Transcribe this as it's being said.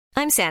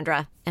I'm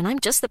Sandra, and I'm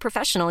just the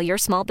professional your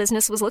small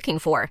business was looking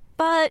for.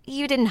 But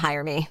you didn't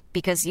hire me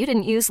because you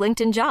didn't use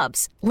LinkedIn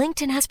Jobs.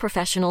 LinkedIn has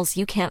professionals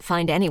you can't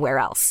find anywhere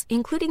else,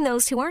 including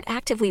those who aren't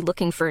actively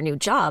looking for a new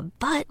job,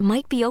 but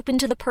might be open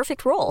to the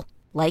perfect role,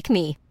 like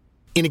me.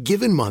 In a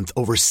given month,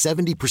 over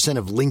 70%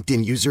 of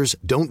LinkedIn users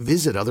don't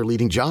visit other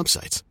leading job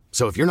sites.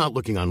 So if you're not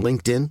looking on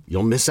LinkedIn,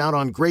 you'll miss out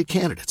on great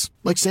candidates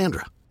like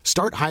Sandra.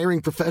 Start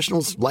hiring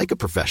professionals like a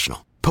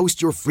professional.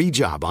 Post your free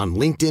job on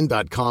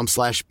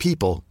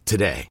linkedin.com/people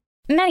today.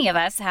 Many of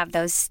us have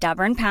those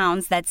stubborn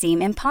pounds that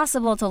seem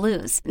impossible to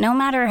lose, no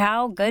matter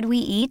how good we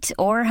eat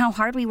or how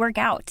hard we work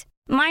out.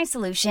 My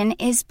solution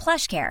is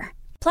PlushCare.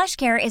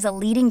 PlushCare is a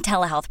leading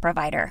telehealth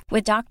provider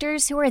with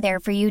doctors who are there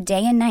for you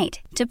day and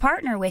night to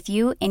partner with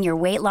you in your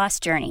weight loss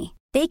journey.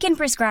 They can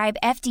prescribe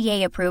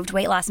FDA-approved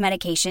weight loss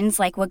medications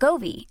like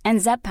Wegovy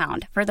and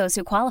Zepbound for those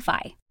who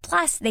qualify.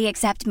 Plus, they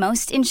accept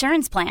most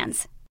insurance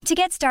plans. To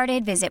get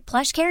started, visit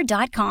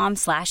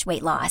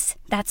plushcare.com/weightloss.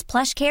 That's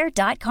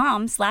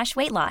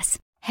plushcare.com/weightloss.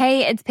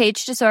 Hey, it's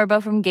Paige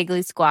DeSorbo from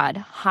Giggly Squad.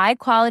 High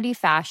quality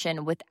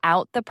fashion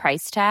without the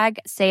price tag.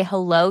 Say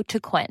hello to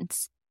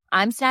Quince.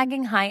 I'm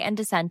snagging high-end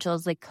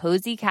essentials like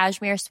cozy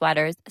cashmere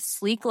sweaters,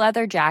 sleek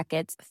leather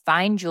jackets,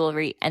 fine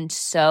jewelry, and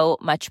so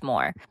much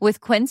more.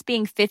 With Quince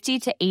being 50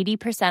 to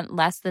 80%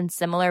 less than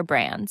similar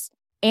brands.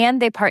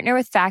 And they partner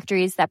with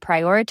factories that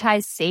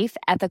prioritize safe,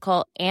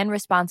 ethical, and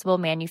responsible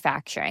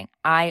manufacturing.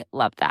 I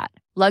love that.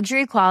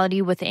 Luxury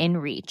quality within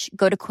reach.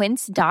 Go to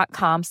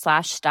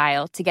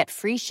quince.com/style to get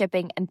free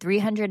shipping and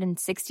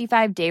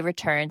 365-day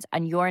returns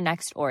on your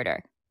next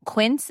order.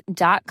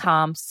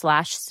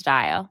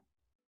 Quince.com/style.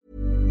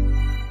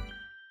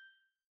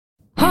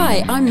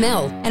 Hi, I'm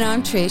Mel. And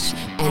I'm Trish.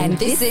 And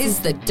this is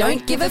the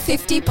Don't Give a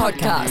 50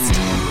 podcast.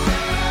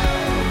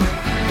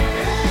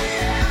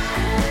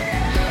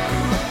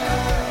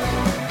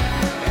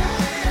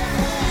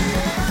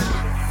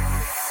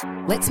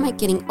 Let's make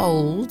getting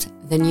old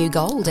the new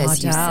gold,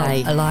 as you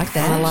say. I like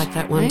that. I like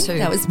that one too.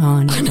 That was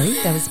mine, Emily.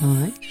 That was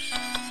mine.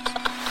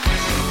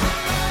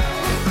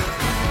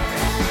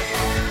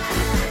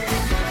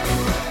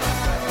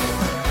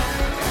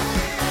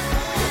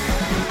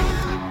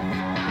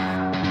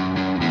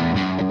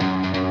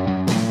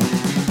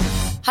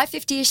 Hi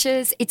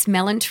 50ishers, it's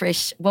Mel and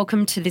Trish.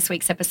 Welcome to this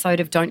week's episode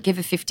of Don't Give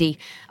a 50,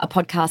 a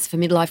podcast for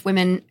midlife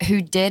women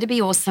who dare to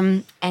be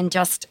awesome and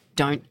just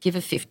don't give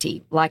a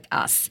 50 like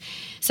us.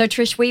 So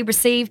Trish, we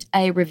received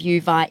a review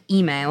via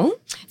email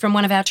from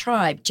one of our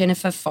tribe,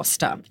 Jennifer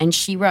Foster, and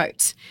she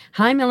wrote,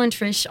 "Hi Mel and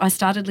Trish, I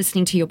started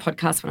listening to your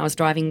podcast when I was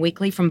driving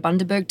weekly from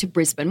Bundaberg to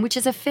Brisbane, which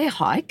is a fair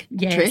hike.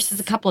 Yes. Trish, it's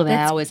a couple of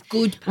hours.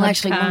 Good podcast. Well,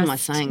 actually, what am I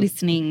saying?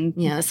 Listening.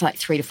 Yeah, it's like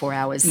 3 to 4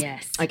 hours.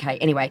 Yes. Okay,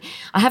 anyway,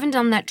 I haven't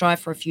done that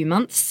drive for a few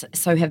months,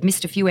 so have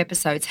missed a few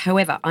episodes.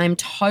 However, I am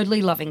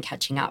totally loving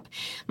catching up.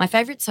 My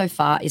favourite so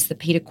far is the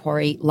Peter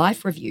Quarry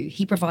life review.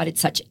 He provided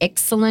such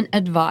excellent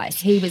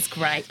advice. He was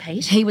great,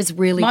 Pete. He was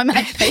really... My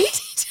mate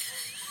Pete.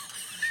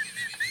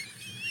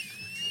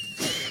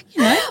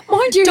 You know,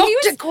 mind you,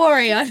 Dr.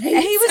 Quarry, I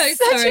think. He was so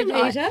such sorry, a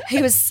Peter. He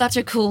was such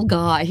a cool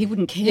guy. He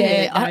wouldn't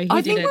care. Yeah, no, he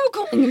I think we didn't. were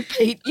calling him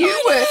Pete.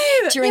 You were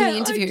during the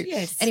interview.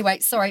 Yes. Anyway,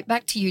 sorry,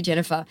 back to you,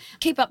 Jennifer.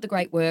 Keep up the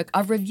great work.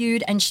 I've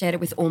reviewed and shared it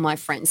with all my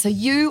friends. So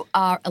you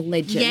are a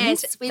legend.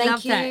 Yes, we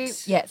love you.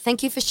 that. Yeah,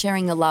 thank you for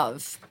sharing the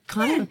love.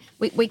 Kind of,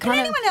 we kind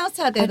of. Anyone else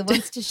out there that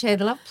wants to share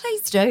the love,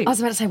 please do. I was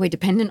about to say we're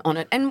dependent on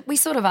it, and we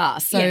sort of are.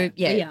 So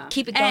we are.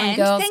 Keep it going, and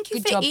girls. thank you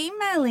Good for job.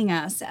 emailing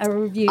us a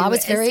review. I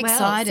was very as well.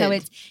 excited. So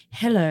it's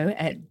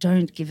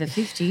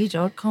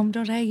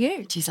hello@don'tgive50.com.au.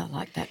 Jeez, I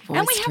like that voice.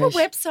 And we have Trish. a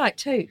website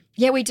too.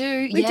 Yeah, we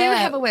do. We do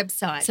have a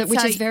website. So,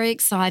 which is very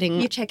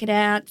exciting. You check it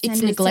out. It's send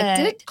us a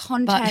neglected,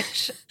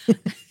 contact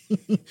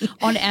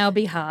on our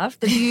behalf.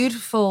 The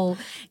beautiful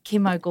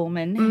Kim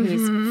O'Gorman, who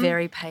is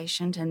very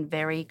patient and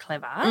very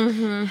clever,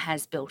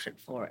 has built it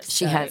for us.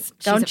 She So has.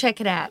 Go and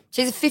check it out.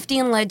 She's a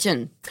 50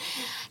 legend.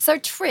 So,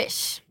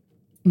 Trish,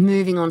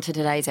 moving on to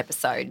today's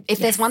episode. If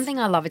there's one thing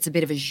I love, it's a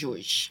bit of a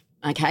zhuzh.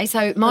 Okay,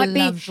 so it might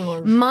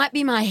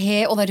be my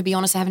hair, although to be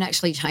honest, I haven't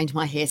actually changed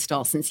my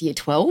hairstyle since year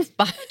 12.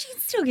 But you can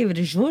still give it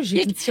a zhuzh.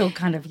 You can still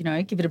kind of,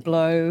 give it a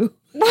blow.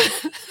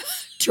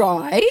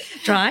 Dry.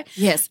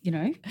 Yes. Bit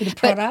of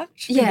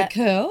product, bit of a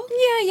curl.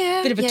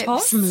 Yeah. Bit of a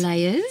toss. Some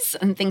layers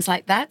and things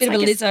like that. Bit So of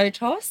I a guess- Lizzo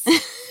toss.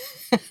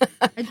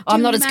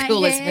 I'm not as Do my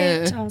cool as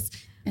hair her. toss.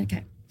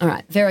 Okay. All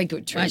right, very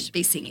good, Trish. Won't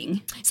be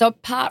singing. So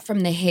apart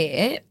from the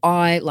hair,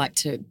 I like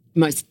to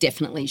most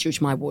definitely zhuzh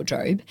my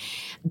wardrobe,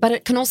 but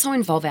it can also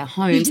involve our You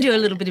homes. can do a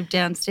little bit of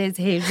downstairs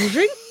hair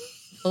zhuzhing.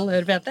 All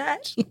heard about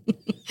that.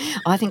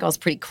 I think I was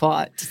pretty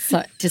quiet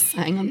just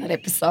saying on that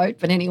episode,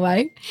 but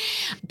anyway.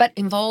 But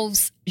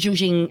involves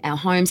zhuzhing our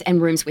homes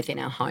and rooms within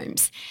our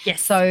homes. Yes.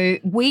 So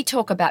we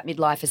talk about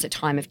midlife as a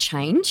time of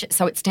change,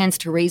 so it stands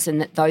to reason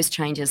that those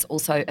changes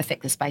also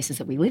affect the spaces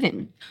that we live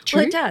in. True?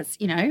 Well, it does.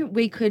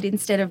 We could,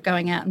 instead of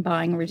going out and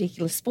buying a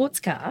ridiculous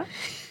sports car,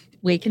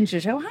 we can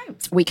judge our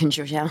homes. We can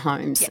judge our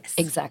homes. Yes.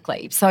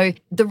 Exactly. So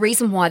the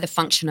reason why the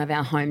function of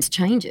our homes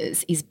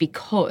changes is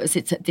because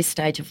it's at this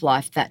stage of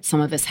life that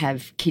some of us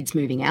have kids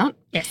moving out.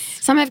 Yes.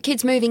 Some have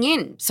kids moving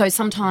in. So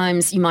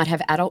sometimes you might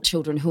have adult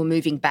children who are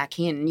moving back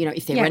in, you know,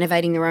 if they're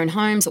renovating their own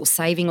homes or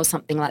saving or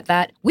something like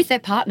that, with their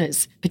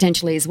partners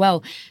potentially as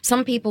well.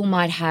 Some people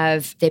might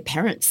have their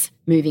parents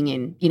moving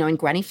in, you know, in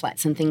granny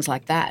flats and things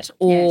like that,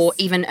 or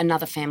even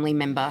another family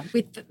member.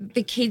 With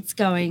the kids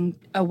going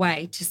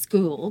away to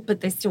school,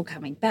 but they're still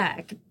coming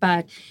back.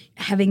 But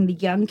having the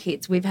young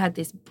kids, we've had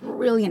this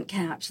brilliant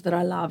couch that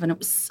I love, and it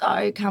was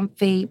so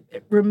comfy,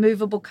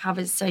 removable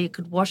covers so you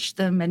could wash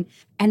them.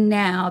 And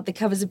now the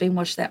covers have been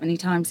washed that many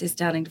times, they're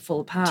starting to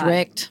fall apart.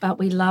 Direct. But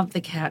we love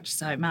the couch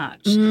so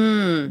much.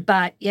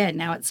 But, yeah,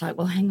 now it's like,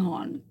 well, hang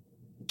on.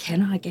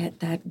 Can I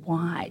get that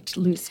white,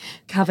 loose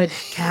covered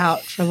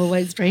couch I've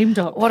always dreamed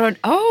of? Which,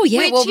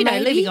 you know,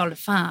 maybe living on a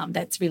farm,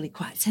 that's really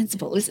quite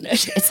sensible, isn't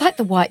it? It's like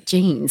the white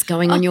jeans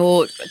going on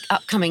your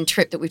upcoming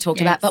trip that we talked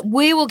about, but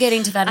we will get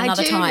into that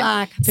another time. I do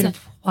like a bit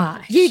of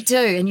white. You do,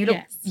 and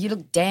you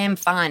look damn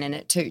fine in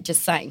it too,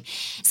 just saying.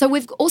 So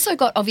we've also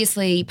got,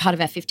 obviously, part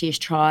of our 50-ish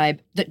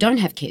tribe that don't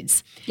have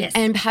kids. Yes.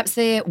 And perhaps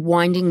they're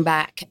winding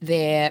back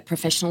their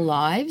professional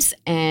lives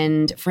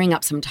and freeing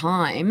up some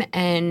time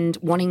and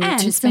wanting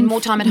to spend more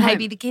time at home.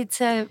 Maybe the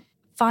kids are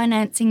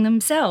financing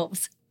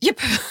themselves. Yep.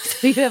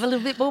 So you have a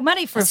little bit more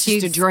money for It's a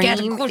few just a dream,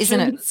 scatter isn't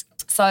it? cushions.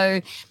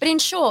 So, but in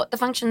short, the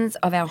functions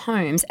of our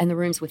homes and the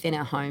rooms within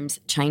our homes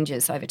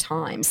changes over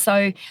time.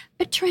 So,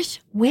 but Trish,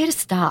 where to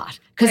start?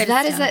 Because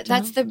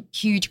that's the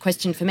huge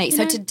question for me.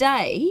 So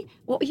today,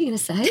 what were you going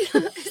to say?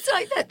 It's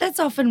like that's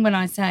often when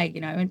I say,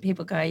 you know, when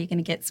people go, you're going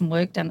to get some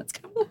work done, it's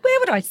going, well, where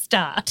would I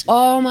start?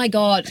 Oh, my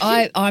God.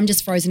 I'm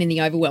just frozen in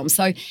the overwhelm.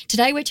 So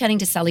today we're chatting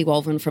to Sally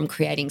Walvin from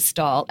Creating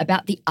Style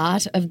about the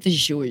art of the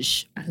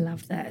zhuzh. I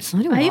love that.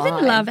 So do I I.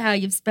 even love how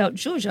you've spelt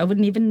zhuzh. I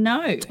wouldn't even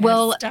know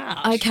how to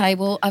start. Okay,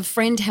 well, a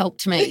friend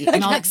helped me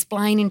and I'll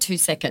explain in 2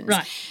 seconds.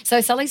 Right. So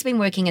Sally's been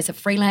working as a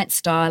freelance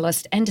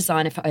stylist and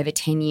designer for over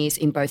 10 years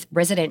in both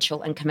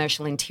residential and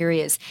commercial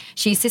interiors.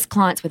 She assists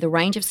clients with a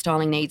range of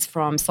styling needs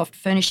from soft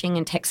furnishing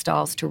and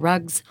textiles to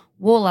rugs,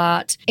 wall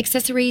art,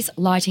 accessories,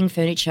 lighting,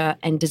 furniture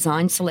and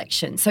design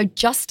selection. So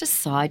just a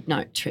side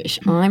note,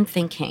 Trish, I'm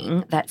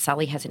thinking that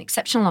Sally has an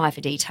exceptional eye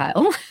for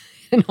detail.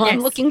 And I'm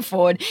looking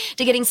forward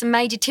to getting some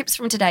major tips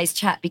from today's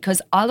chat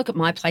because I look at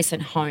my place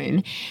at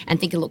home and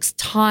think it looks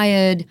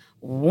tired,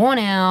 worn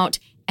out,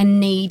 and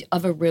need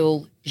of a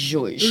real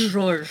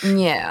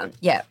zhuzh.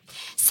 Yeah.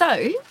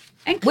 So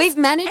we've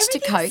managed to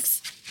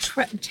coax.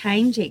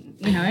 Changing,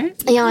 you know.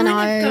 Yeah,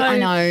 I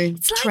know.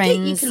 It's like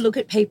trends. you can look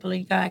at people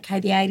and go, okay,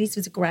 the 80s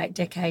was a great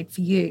decade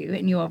for you,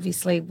 and you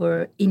obviously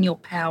were in your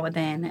power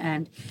then.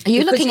 And are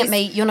you looking at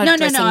me? You're not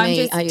addressing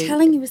me. I'm just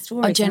telling you a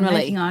story. Oh, generally,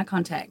 I'm making eye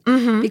contact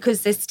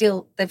because they've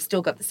still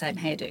got the same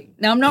hairdo.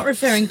 Now, I'm not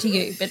referring to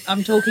you, but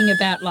I'm talking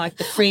about like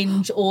the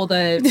fringe or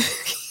the,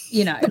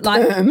 you know,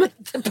 like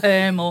the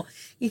perm or.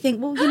 You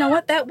think, well, you know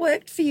what, that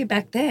worked for you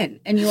back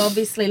then and you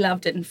obviously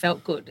loved it and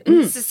felt good.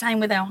 And it's the same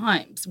with our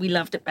homes. We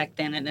loved it back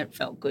then and it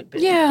felt good, but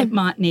it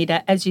might need,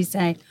 as you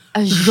say, a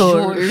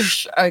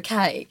zhuzh.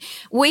 Okay.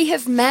 We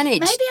have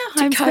managed maybe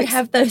our homes could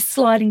have those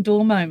sliding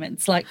door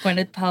moments like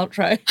Gwyneth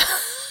Paltrow.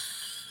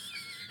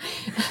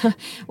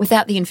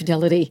 Without the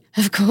infidelity,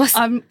 of course.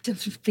 I'm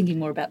just thinking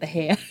more about the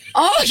hair.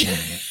 Oh,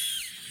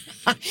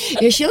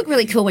 yeah, she looked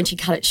really cool when she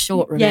cut it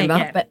short, remember?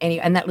 Yeah. But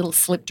anyway, and that little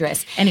slip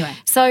dress. Anyway.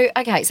 So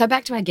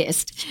back to our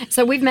guest.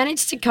 So we've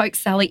managed to coax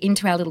Sally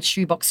into our little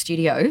shoebox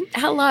studio.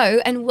 Hello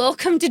and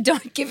welcome to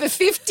Don't Give a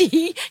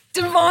 50,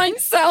 Divine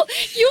Sal.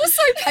 You're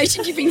so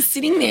patient. You've been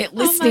sitting there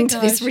listening to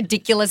this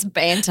ridiculous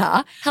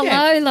banter.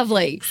 Hello,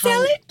 lovely.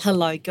 Sally.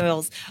 Hello,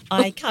 girls.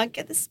 I can't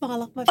get the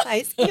smile off my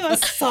face. You are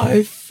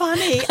so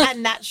funny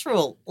and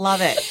natural.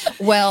 Love it.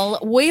 Well,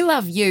 we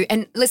love you.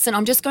 And listen,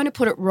 I'm just going to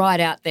put it right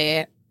out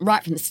there.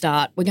 Right from the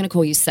start, we're going to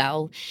call you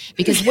Sal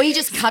because we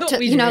just cut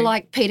to, you know,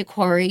 like Peter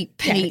Quarry,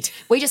 Pete.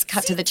 We just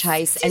cut to the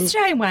chase. It's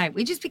straight away.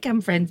 We just become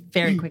friends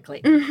very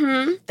quickly.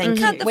 Thank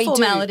you. Cut the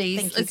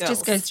formalities. Thank you, Let's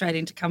just go straight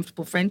into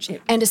comfortable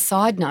friendship. And a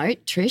side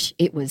note, Trish,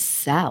 it was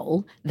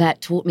Sal that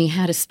taught me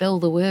how to spell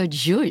the word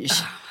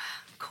zhuzh.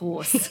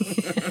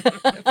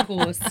 Of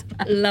course.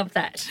 Love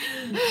that.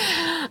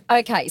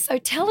 Okay, so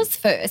tell us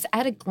first,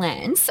 at a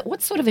glance,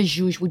 what sort of a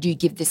zhuzh would you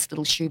give this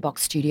little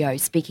shoebox studio?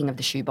 Speaking of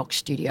the shoebox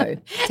studio,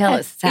 tell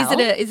us, Sal.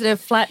 Is it a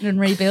flatten and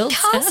rebuild?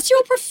 Cast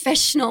your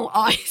professional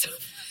eyes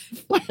on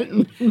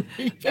flatten and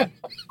rebuild.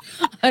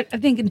 I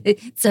think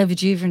it's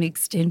overdue for an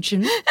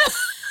extension.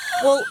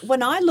 Well,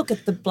 when I look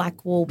at the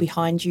black wall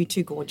behind you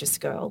two gorgeous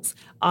girls,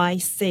 I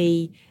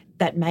see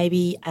that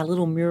maybe a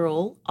little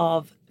mural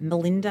of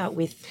Melinda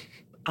with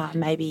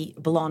maybe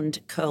blonde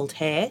curled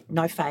hair,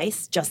 no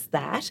face, just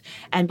that.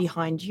 And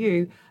behind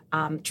you,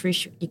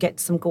 Trish, you get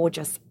some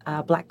gorgeous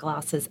black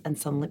glasses and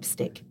some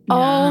lipstick.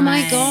 Oh,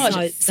 my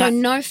God. So So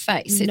no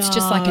face. It's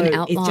just like an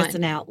outline. It's just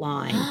an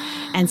outline.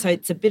 And so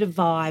it's a bit of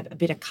vibe, a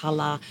bit of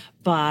colour,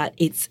 but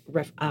it's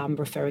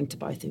referring to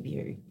both of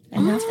you. I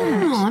love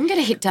that. Oh, I'm going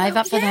to hit Dave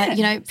up for that.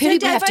 You know, So, people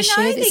Dave, have to I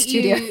share know this that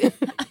studio.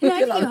 I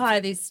know you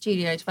hire this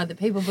studio to other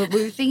people, but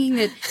we were thinking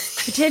that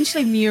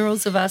potentially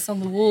murals of us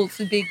on the walls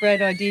would be a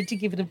great idea to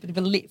give it a bit of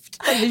a lift.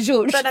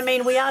 But I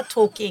mean, we are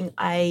talking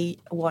a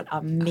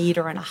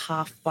metre and a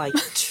half by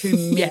 2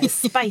 metre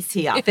space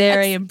here.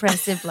 Very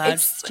impressive large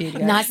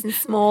studio. Nice and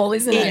small,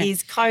 isn't it? It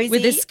is cosy.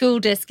 With a school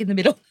desk in the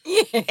middle.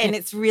 and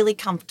it's really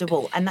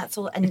comfortable. And that's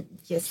all. And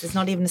yes, there's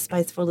not even a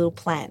space for a little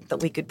plant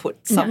that we could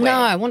put somewhere. No,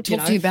 I want to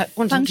talk to you about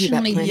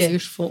Functionally plants.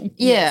 useful.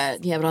 Yeah,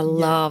 but I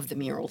love the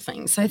mural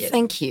thing. So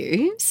thank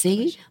you.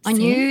 See, I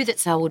knew that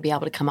Sal would be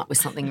able to come up with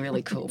something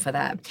really cool for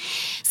that.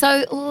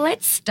 So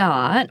let's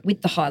start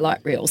with the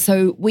highlight reel.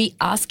 So we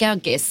ask our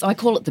guests, I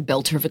call it the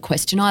belter of a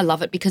question. I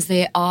love it because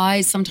their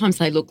eyes, sometimes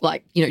they look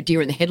like,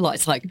 deer in the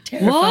headlights, like,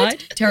 Terrified. what?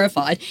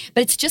 Terrified.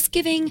 But it's just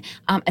giving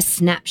a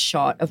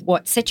snapshot of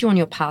what set you on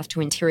your path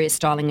to interior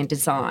styling and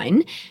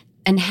design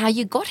and how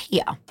you got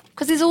here.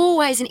 Because there's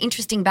always an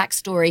interesting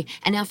backstory,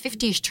 and our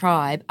 50-ish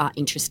tribe are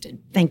interested.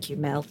 Thank you,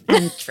 Mel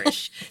and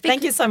Trish.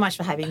 Thank you so much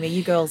for having me.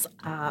 You girls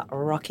are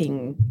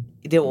rocking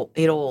it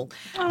all.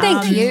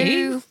 Thank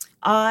you.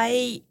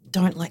 I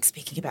don't like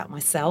speaking about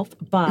myself,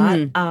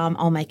 but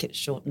I'll make it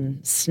short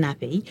and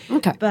snappy.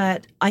 Okay.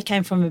 But I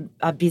came from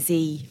a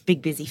busy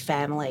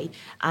family,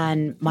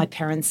 and my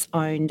parents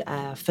owned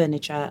a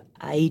furniture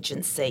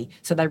agency,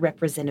 so they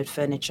represented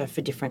furniture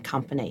for different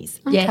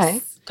companies.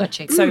 Yes.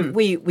 Gotcha. So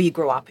we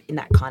grew up in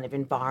that kind of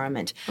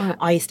environment. Right.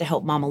 I used to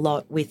help Mum a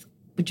lot with,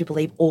 would you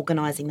believe,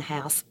 organising the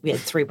house. We had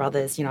 3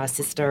 brothers, a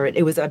sister.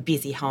 It was a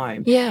busy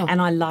home. Yeah. And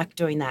I liked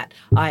doing that.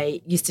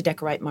 I used to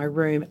decorate my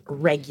room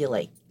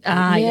regularly.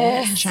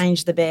 yes.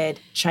 Change the bed,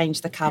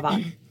 change the cover,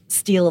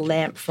 steal a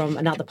lamp from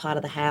another part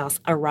of the house,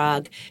 a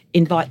rug,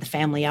 invite the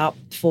family up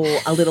for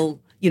a little,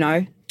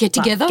 Get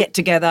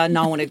together.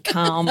 No one would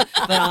come.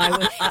 But I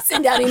would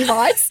Send out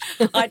invites.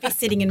 I'd be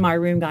sitting in my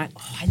room going,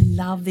 oh, I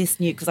love this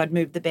new, because I'd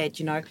moved the bed,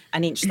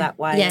 an inch that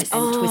way Yes.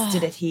 and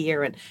twisted it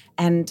here.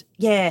 And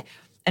yeah.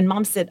 And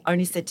Mum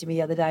only said to me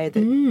the other day that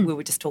we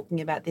were just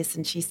talking about this,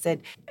 and she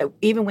said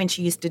even when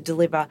she used to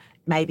deliver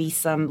maybe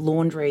some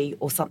laundry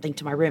or something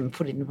to my room and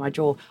put it in my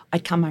drawer,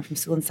 I'd come home from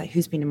school and say,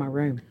 who's been in my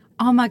room?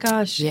 Oh, my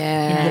gosh.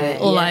 Yeah.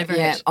 All over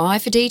it. Eye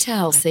for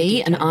detail,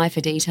 an eye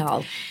for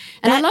detail.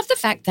 And I love the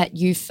fact that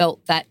you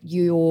felt that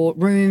your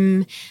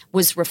room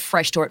was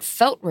refreshed, or it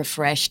felt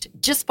refreshed,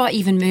 just by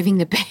even moving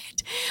the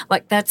bed.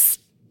 Like, that's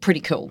pretty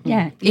cool.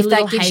 Yeah, If your that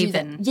little gives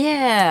haven. you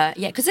that,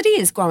 because it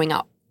is growing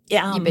up.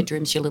 Yeah, Your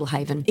bedroom's your little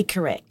haven.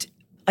 Correct.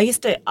 I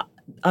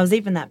was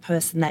even that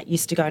person that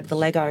used to go to the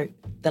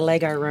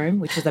Lego room,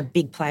 which was a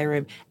big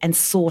playroom, and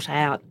sort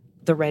out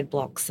the red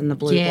blocks and the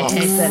blue Yes,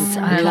 blocks.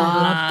 And I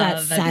love that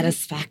love it.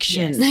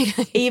 satisfaction.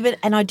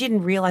 And I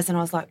didn't realise, and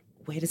I was like,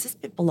 where does this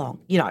bit belong?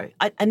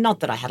 And not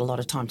that I had a lot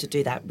of time to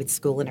do that with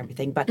school and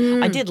everything, but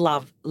I did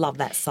love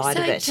that side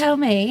of it. Tell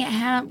me,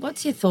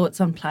 what's your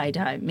thoughts on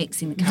Play-Doh,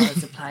 mixing the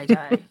colours of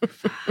Play-Doh?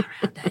 Far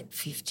out, that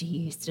 50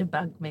 used to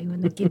bug me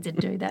when the kids would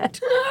do that.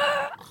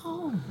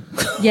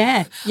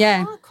 Yeah.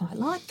 I quite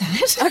like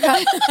that.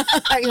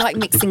 Okay. You like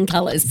mixing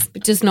colours,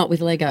 but just not with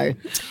Lego.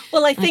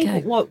 Well, I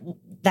think what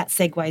that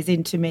segues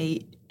into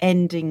me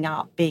ending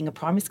up being a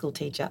primary school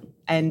teacher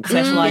and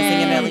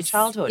specialising in early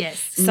childhood. Yes.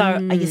 So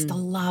I used to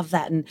love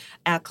that, and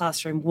our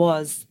classroom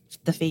was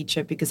the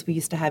feature because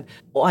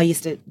I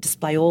used to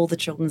display all the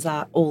children's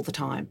art all the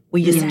time.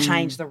 We used to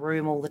change the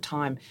room all the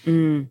time.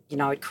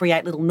 I'd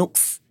create little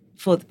nooks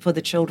for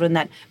the children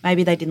that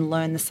maybe they didn't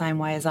learn the same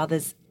way as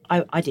others.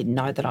 I didn't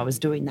know that I was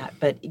doing that,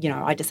 but,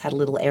 I just had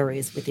little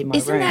areas within my room.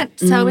 Isn't that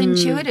so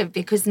intuitive?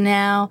 Because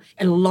now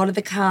a lot of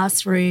the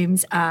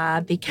classrooms are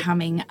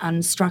becoming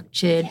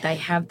unstructured. They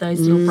have those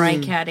little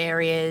breakout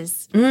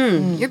areas.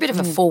 You're a bit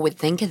of a forward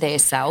thinker there,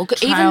 Sal.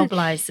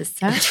 Trailblazers,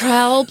 Sal.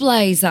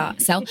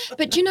 Trailblazer, Sal.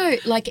 But,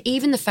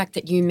 even the fact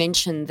that you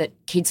mentioned that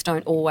kids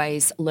don't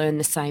always learn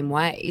the same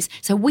ways.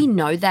 So we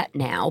know that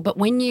now. But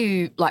when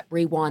you,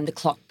 rewind the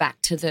clock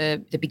back to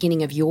the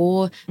beginning of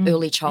your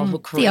early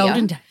childhood career. The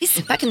olden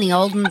days. Back in the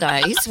olden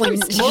days.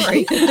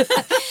 Sorry.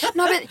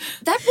 No, but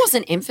that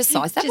wasn't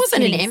emphasised. That Just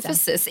wasn't an kidding,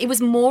 emphasis. It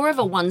was more of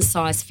a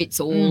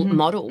one-size-fits-all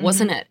model,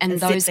 wasn't it? And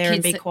those sit there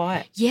kids and be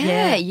quiet.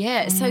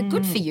 Yeah. So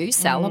good for you,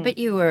 Sal. I bet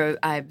you were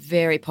a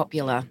very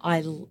popular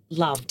I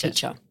loved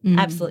teacher. it.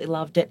 Absolutely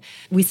loved it.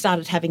 We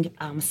started having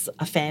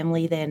a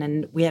family then,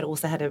 and we had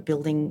also had a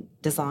building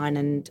design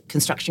and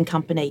construction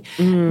company,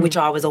 which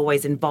I was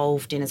always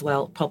involved in as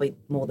well, probably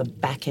more the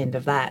back end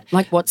of that.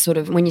 Like what sort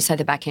of, when you say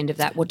the back end of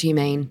that, what do you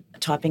mean?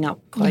 Typing up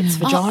quotes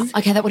for John.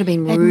 Okay, that would have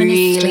been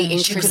really Administration.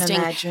 interesting.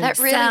 imagine. That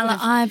really Sal, would have-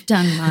 I've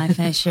done my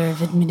fair share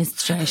of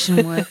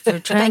administration work for a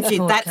transport Thank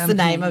you. That's the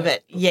name company. of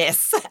it.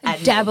 Yes.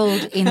 And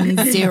Dabbled in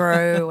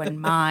Xero and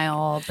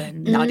MyOb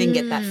and no, I didn't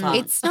get that far.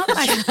 it's not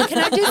my. Can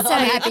I just I'm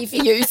say, happy for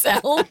you,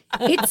 Sal.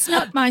 it's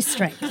not my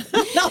strength.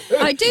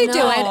 I do it.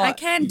 I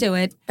can do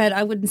it, but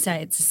I wouldn't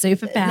say it's a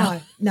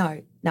superpower.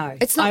 No.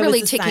 It's not I was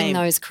really the ticking same.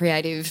 those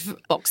creative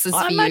boxes for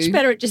I'm you. much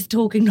better at just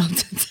talking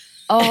nonsense.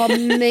 Oh,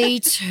 me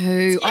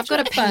too. I've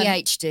got a much fun.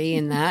 PhD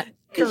in that.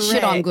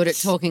 Shit, I'm good at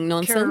talking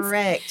nonsense.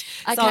 Correct.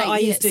 Okay, So I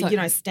yeah, used to,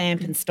 so-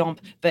 stamp and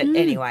stomp. But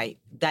anyway,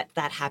 that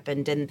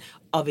happened. And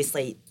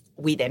obviously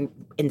we then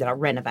ended up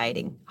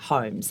renovating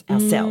homes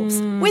ourselves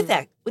with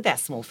our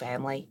small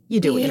family. You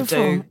do what you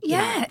Beautiful. do.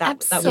 Yeah,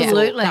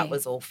 absolutely. That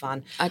was all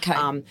fun. Okay.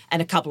 And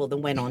a couple of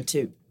them went on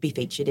to be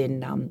featured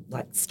in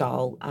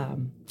style,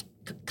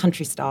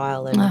 country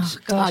style and Oh,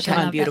 gosh, I Home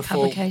love that Beautiful.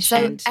 publication.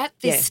 So And, at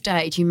this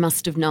stage, you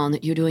must have known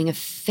that you're doing a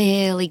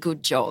fairly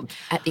good job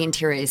at the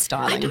interior I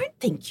styling. don't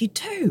think you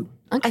do.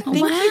 Okay. I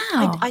think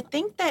Wow. I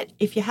think that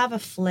if you have a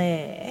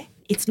flair,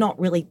 it's not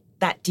really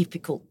that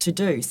difficult to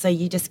do. So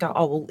you just go,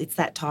 oh, well, it's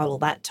that tile or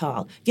that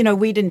tile.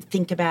 We didn't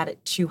think about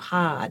it too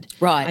hard,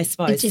 Right. I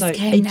suppose. It just So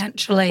came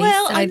naturally.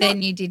 Well, so I'm then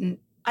not- you didn't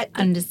I-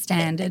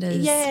 understand it as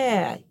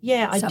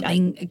Yeah.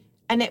 something.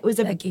 And it was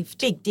a gift.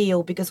 big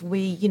deal because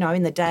we,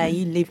 in the day,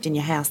 you lived in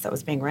your house that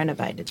was being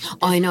renovated.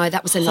 I know,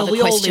 that was another So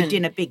we all question. lived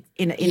in a big,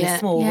 in Yeah. a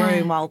small Yeah.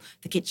 room while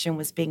the kitchen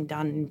was being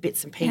done in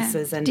bits and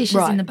pieces. And dishes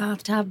Right. in the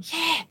bathtub.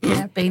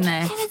 Yeah, been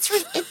there. And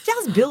it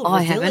does build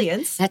I haven't.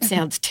 resilience. That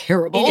sounds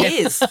terrible. It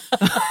is.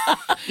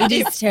 It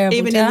is terrible.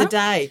 Even in the Dale.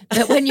 day.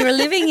 But when you're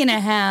living in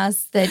a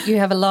house that you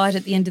have a light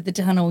at the end of the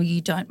tunnel, you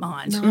don't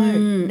mind.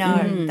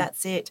 No,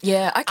 that's it.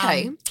 Yeah,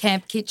 okay.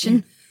 Camp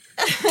kitchen.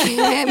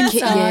 Camp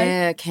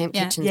Inside. camp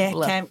Yeah. kitchen. Yeah,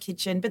 camp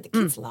kitchen, but the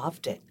kids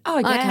loved it. Oh,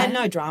 yeah. And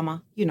no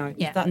drama,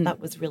 Yeah. that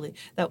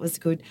was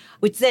good.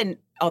 Which then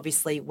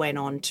obviously went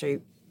on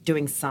to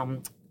doing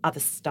some other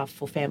stuff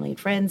for family and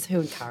friends who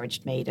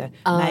encouraged me to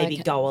maybe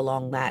go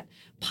along that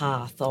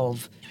path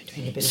of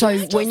doing a bit So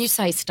of when you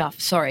say stuff,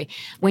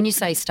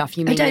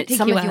 you mean don't that think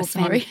some you of are, your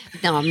family.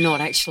 No, I'm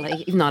not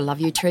actually, even though I love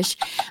you, Trish.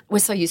 We're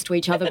so used to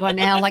each other by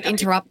now, like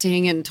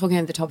interrupting and talking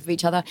over the top of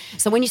each other.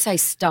 So when you say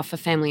stuff for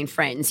family and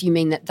friends, you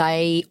mean that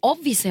they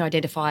obviously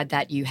identified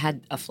that you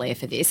had a flair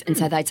for this, and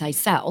so they'd say,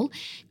 Sal,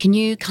 can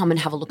you come and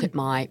have a look at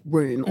my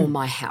room or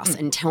my house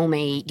and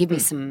give me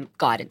some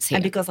guidance here?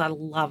 And because I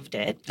loved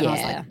it, and I was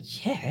Yeah.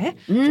 like, yeah,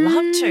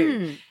 love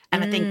to.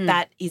 And I think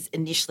that is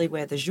initially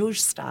where the zhuzh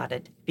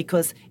started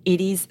because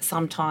it is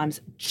sometimes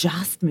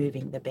just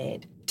moving the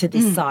bed to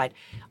this side.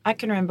 I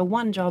can remember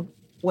one job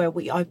where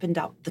we opened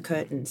up the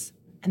curtains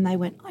and they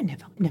went, I've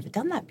never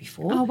done that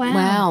before. Oh, wow.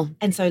 Wow.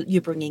 And so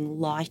you're bringing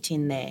light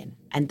in there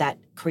and that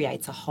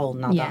creates a whole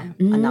Yeah.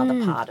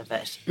 another part of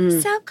it.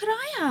 So could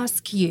I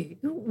ask you,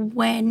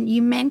 when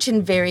you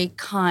mentioned very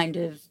kind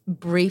of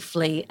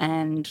briefly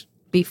and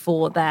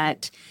before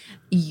that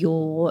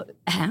your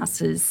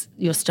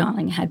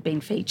styling had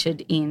been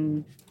featured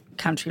in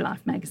Country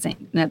Life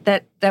magazine. Now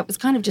that was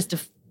kind of just a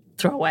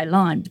throwaway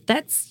line, but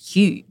that's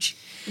huge.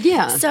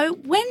 Yeah. So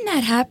when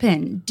that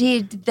happened,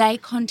 did they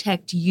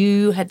contact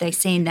you? Had they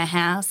seen the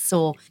house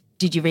or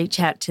did you reach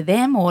out to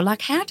them? Or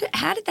like how did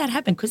that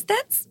happen? Because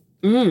that's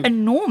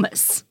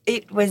enormous.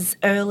 It was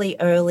early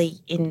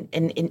in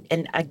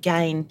and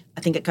again,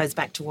 I think it goes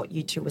back to what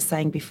you two were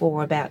saying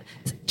before about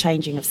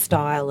changing of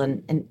style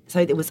and so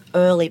it was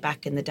early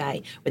back in the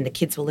day when the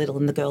kids were little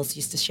and the girls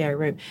used to share a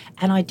room.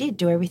 And I did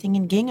do everything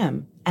in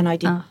gingham. And I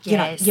did,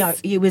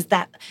 it was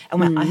that.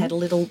 And when I had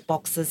little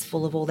boxes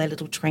full of all their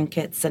little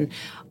trinkets and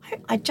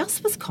I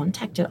just was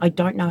contacted. I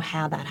don't know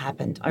how that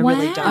happened. I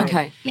really Wow. don't.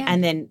 Okay. Yeah.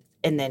 And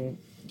then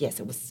yes,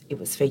 it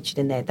was featured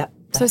in there.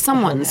 So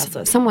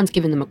someone's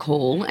given them a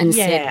call and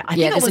said, I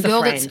think it there's was a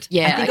girl friend. that's,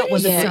 yeah. I think it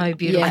was so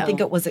beautiful. I think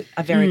it was a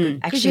very good,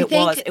 actually you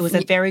think- it was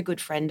a very good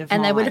friend of mine.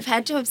 And they would have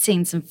had to have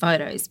seen some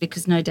photos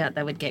because no doubt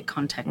they would get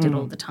contacted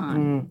all the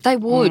time. They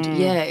would,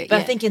 yeah. But yeah.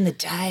 I think in the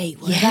day,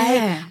 were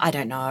Yeah. they? I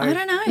don't know. I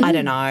don't know. I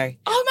don't know.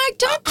 Oh, my,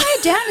 don't play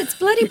it down. It's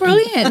bloody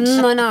brilliant.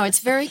 No, it's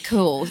very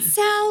cool.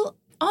 Sal,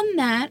 on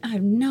that, I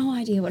have no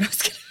idea what I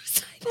was going to say.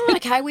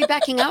 Okay, we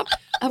backing up?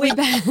 Are we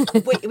back?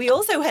 we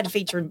also had a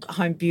feature in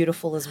Home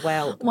Beautiful as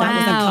well. That was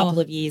a Wow. couple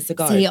of years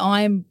ago. See,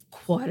 I'm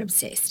quite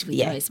obsessed with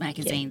Yeah, those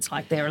magazines.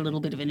 Like they're a little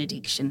bit of an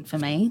addiction for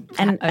me.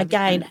 And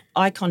again,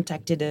 I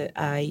contacted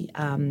a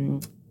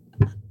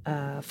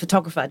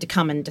photographer to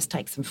come and just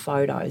take some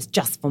photos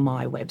just for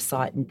my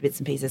website and bits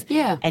and pieces.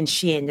 Yeah. And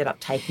she ended up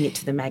taking it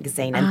to the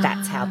magazine and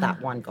that's how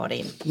that one got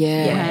in.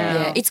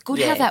 Yeah. It's good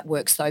how Yeah. that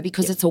works though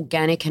because it's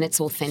organic and it's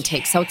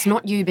authentic. So it's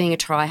not you being a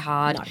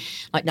try-hard,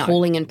 No.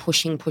 calling and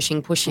pushing.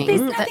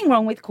 There's nothing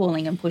wrong with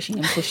calling and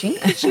pushing,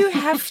 but you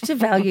have to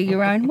value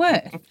your own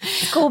worth.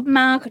 It's called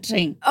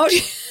marketing. Oh,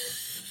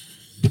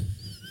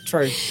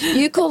 True.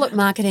 you call it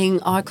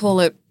marketing, I call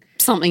it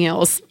something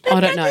else. I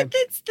don't know.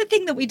 That's the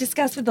thing that we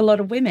discuss with a lot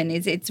of women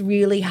is it's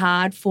really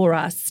hard for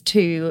us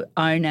to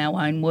own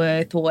our own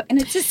worth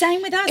and it's the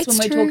same with us It's when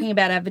we're true. talking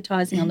about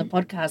advertising on the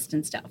podcast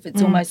and stuff.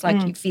 It's almost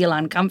like you feel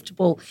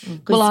uncomfortable. 'cause,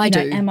 Well, I you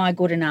know, do. Am I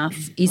good enough?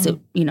 Is it,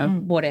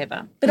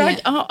 whatever.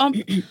 But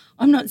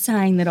I'm not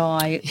saying that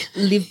I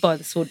live by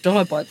the sword,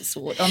 die by the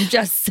sword. I'm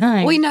just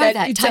saying We know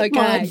that. it's Take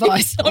my okay.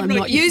 advice. I'm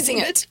not using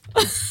it.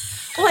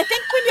 Well, I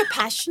think when you're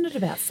passionate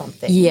about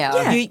something,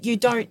 Yeah.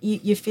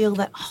 you feel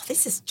that,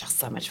 this is just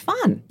so much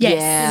fun. Yes.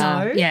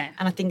 Yeah. Yeah.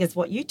 And I think it's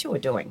what you two are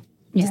doing.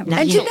 Yeah. Just And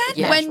natural. did that,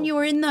 Yeah. when you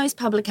were in those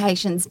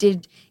publications,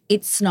 did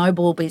it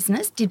snowball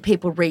business? Did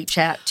people reach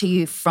out to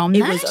you from It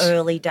that? was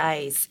early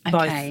days,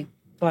 Okay.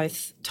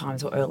 both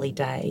times were early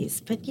days,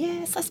 but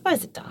yes, I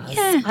suppose it does.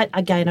 Yeah.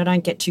 I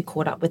don't get too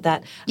caught up with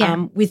that.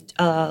 Yeah. With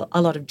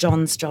a lot of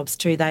John's jobs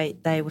too,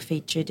 they were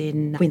featured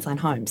in Queensland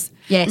Homes.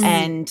 Yes.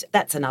 And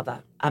that's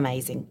another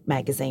amazing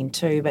magazine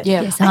too. But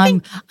Yeah. Yes, I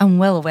think, I'm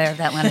well aware of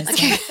that one as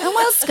well. I'm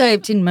well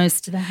scoped in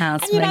most of the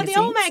house and magazines.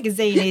 the old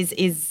magazine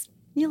is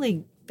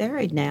nearly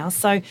buried now.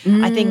 So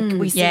I think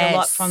we see a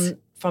lot yes.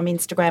 from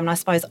Instagram, and I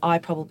suppose I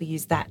probably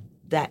use that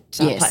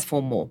Yes.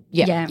 platform more.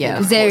 Yeah.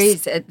 because there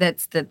is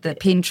that's the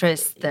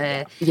Pinterest,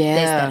 there's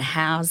that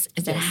house.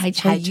 Is it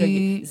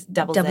HOU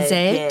double Z? Z?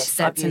 Yes,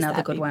 I've That's used another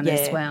that good big- one yeah,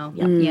 as well.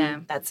 yeah. Yeah.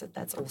 That's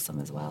awesome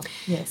as well.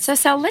 Yes. So,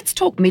 Sal, let's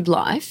talk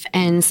midlife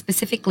and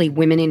specifically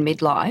women in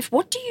midlife.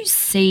 What do you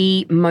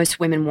see most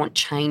women want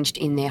changed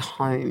in their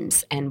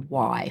homes and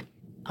why?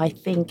 I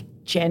think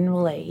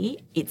generally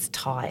it's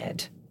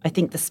tired. I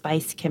think the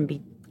space can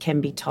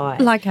be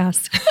tired. Like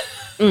us.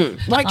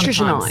 Like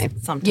Trish and I.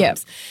 Sometimes. Yeah.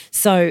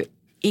 So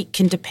it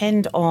can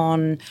depend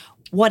on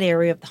what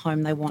area of the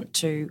home they want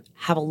to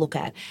have a look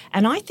at.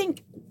 And I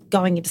think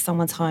going into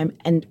someone's home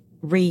and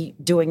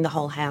redoing the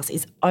whole house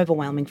is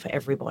overwhelming for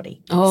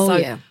everybody. Oh, so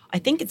yeah. I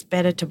think it's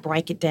better to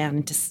break it down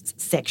into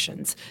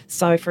sections.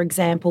 So, for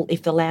example,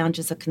 if the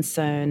lounges are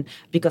concerned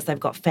because they've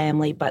got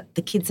family, but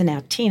the kids are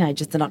now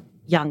teenagers, they're not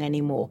young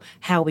anymore,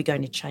 how are we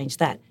going to change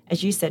that?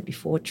 As you said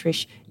before,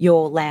 Trish,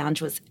 your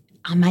lounge was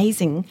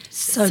amazing,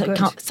 So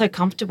good. so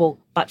comfortable,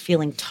 but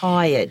feeling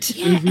tired.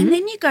 Yeah, and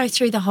then you go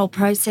through the whole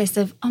process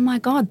of, oh my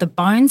God, the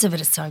bones of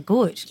it are so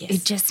good. Yes.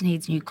 It just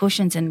needs new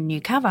cushions and a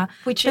new cover.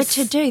 Which but is-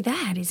 to do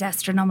that is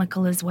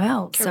astronomical as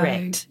well.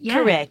 Correct. So, yeah.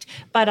 Correct.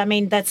 But I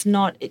mean, that's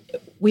not,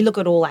 we look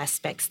at all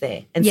aspects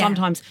there. And Yeah.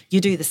 sometimes you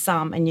do the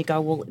sum and you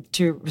go, well,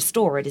 to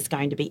restore it is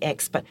going to be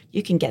X, but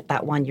you can get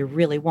that one you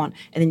really want.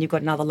 And then you've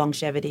got another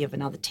longevity of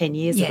another 10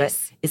 years of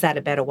Yes. it. Is that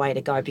a better way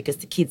to go? Because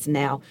the kids are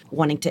now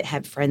wanting to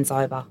have friends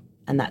over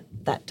and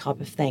that type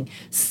of thing.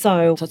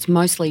 So So it's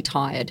mostly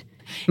tired.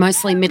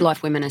 Mostly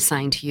midlife women are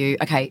saying to you,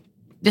 okay,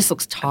 this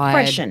looks tired.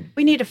 freshen.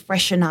 We need to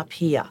freshen up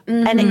here.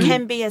 And it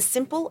can be as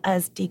simple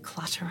as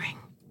decluttering.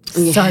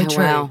 Yeah, So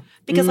true. wow.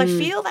 Because I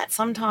feel that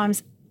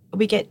sometimes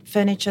we get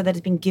furniture that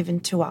has been given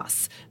to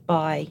us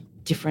by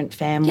different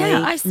family.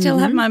 Yeah, I still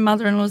have my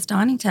mother-in-law's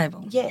dining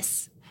table.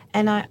 Yes.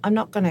 And I'm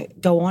not going to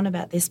go on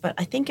about this, but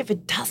I think if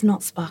it does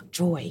not spark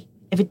joy,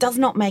 if it does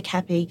not make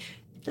happy,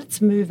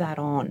 let's move that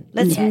on.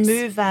 Let's Yes.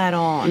 move that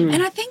on.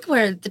 And I think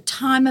we're at the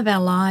time of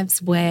our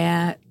lives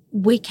where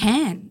we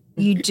can.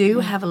 You do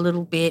have a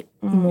little bit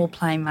more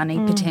play money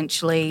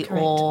potentially,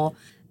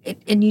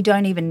 and you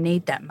don't even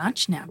need that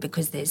much now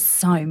because there's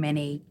so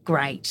many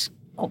great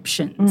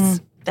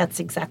options. That's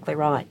exactly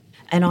right.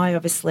 And I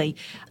obviously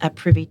are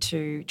privy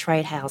to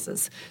trade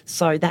houses.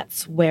 So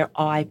that's where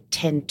I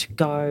tend to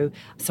go.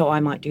 So I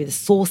might do the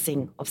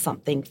sourcing of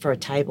something for a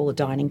table, a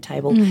dining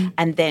table,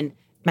 and then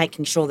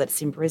making sure that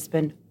it's in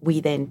Brisbane. We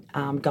then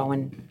go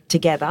and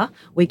together,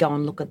 we go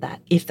and look at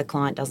that. If the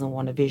client doesn't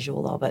want a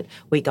visual of it,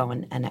 we go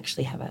and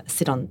actually have a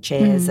sit on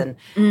chairs and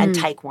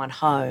take one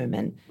home.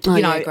 And,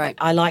 yeah, great.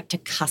 I like to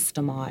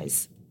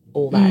customise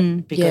all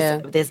that because Yeah.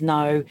 there's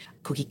no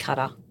cookie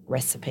cutter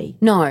recipe.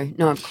 No,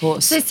 of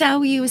course. So,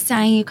 Sal, you were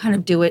saying you kind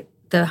of do it,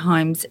 the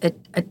homes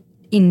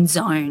in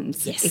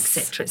zones, Yes.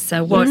 etc.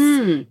 So what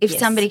if Yes.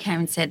 somebody came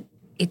and said,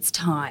 it's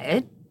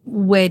tired,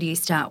 where do you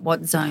start?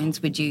 What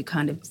zones would you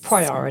kind of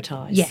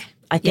Prioritise. Yeah.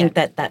 I think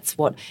that's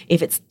what,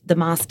 if it's the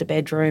master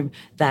bedroom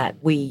that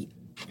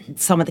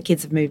some of the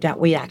kids have moved out,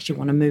 we actually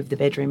want to move the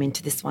bedroom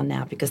into this one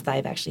now because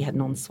they've actually had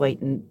an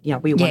ensuite and,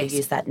 we want Yes. to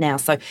use that now.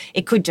 So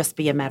it could just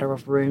be a matter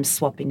of room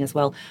swapping as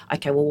well.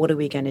 Okay, well, what are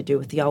we going to do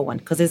with the old one?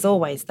 Because there's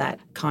always that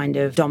kind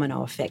of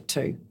domino effect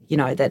too,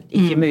 that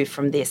if you move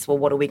from this, well,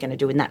 what are we going to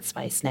do in that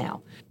space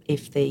now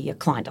if the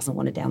client doesn't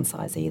want to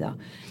downsize either?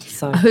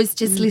 So I was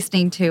just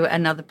listening to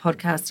another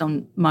podcast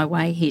on my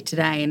way here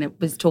today, and it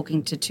was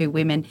talking to two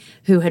women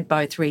who had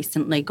both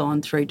recently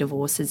gone through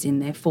divorces in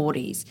their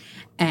 40s,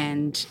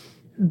 and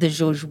the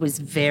zhuzh was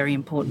very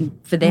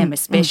important for them,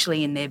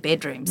 especially in their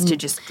bedrooms, to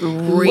just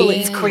well,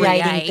 it's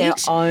creating their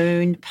recreate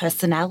own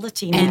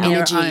personality now. and their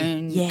energy.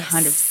 own Yes.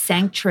 kind of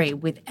sanctuary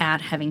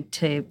without having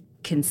to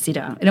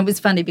consider. And it was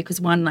funny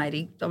because one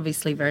lady,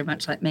 obviously very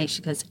much like me,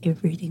 she goes,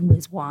 everything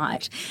was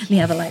white. And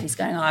the other lady's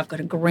going, I've got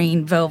a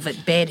green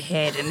velvet bed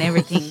head and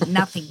everything,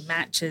 nothing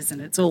matches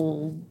and it's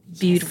all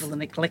beautiful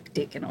and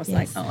eclectic. And I was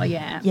like, oh,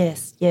 yeah.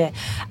 Yes, yeah.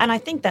 And I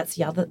think that's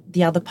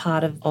the other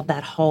part of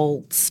that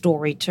whole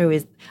story too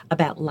is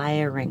about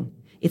layering.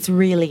 It's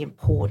really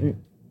important.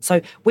 So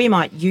we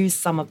might use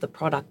some of the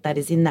product that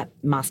is in that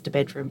master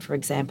bedroom, for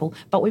example,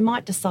 but we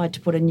might decide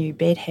to put a new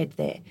bed head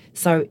there.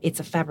 So it's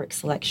a fabric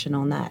selection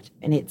on that,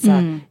 and it's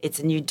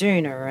a new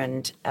doona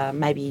and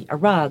maybe a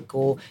rug,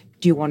 or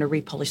do you want to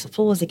repolish the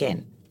floors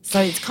again?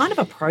 So it's kind of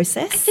a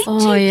process. I think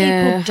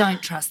people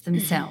don't trust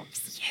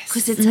themselves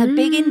because it's a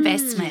big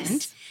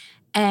investment.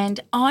 And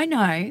I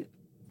know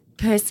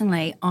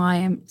personally, I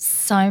am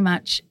so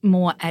much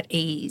more at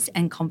ease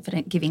and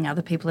confident giving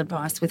other people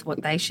advice with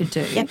what they should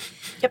do. Yep.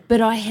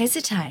 But I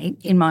hesitate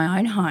in my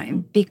own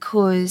home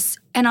because,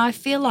 and I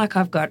feel like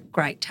I've got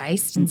great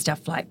taste and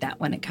stuff like that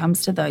when it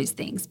comes to those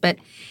things. But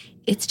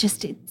it's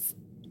just,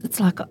 it's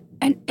like,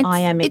 and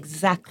I am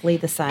exactly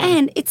the same.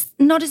 And it's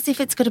not as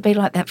if it's got to be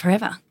like that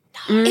forever.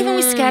 Even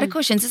with scatter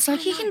cushions, it's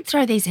like you can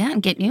throw these out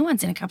and get new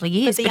ones in a couple of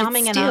years. But the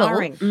umming and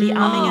ahhing. The umming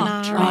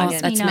and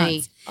ahhing. That's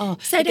me.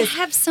 nuts. So to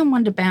have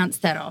someone to bounce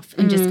that off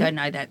and just go,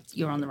 no,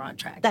 you're on the right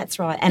track. That's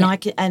right. And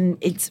and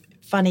it's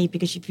funny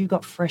because if you've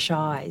got fresh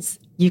eyes,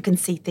 you can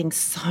see things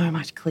so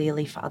much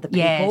clearly for other people.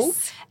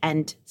 Yes.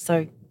 And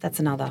so that's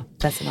another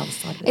side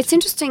of it. It's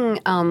interesting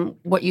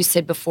what you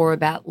said before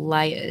about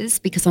layers,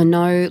 because I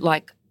know,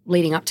 like,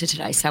 leading up to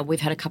today, so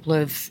we've had a couple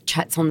of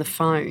chats on the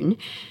phone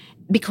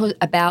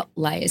about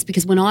layers,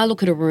 because when I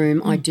look at a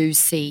room, I do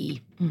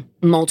see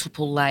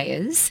multiple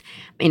layers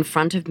in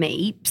front of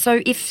me.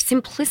 So if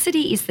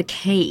simplicity is the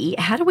key,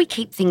 how do we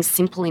keep things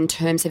simple in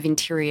terms of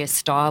interior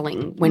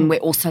styling when we're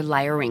also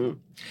layering?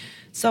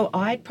 So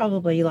I'd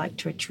probably like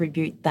to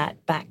attribute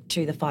that back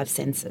to the five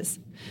senses.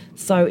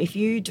 So if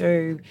you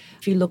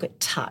look at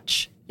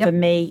touch, for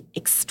me,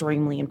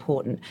 extremely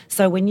important.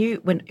 So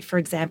when for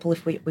example,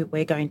 if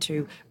we're going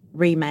to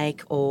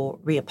remake or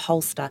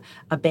reupholster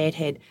a bed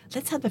head,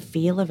 let's have a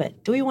feel of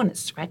it. Do we want it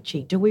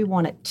scratchy? Do we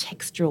want it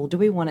textural? Do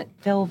we want it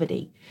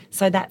velvety?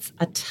 So that's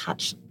a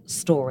touch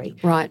story.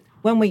 Right.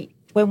 When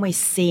we're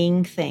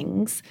seeing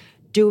things,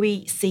 do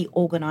we see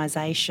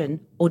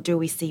organisation or do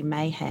we see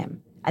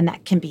mayhem? And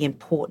that can be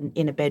important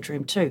in a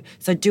bedroom too.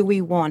 So do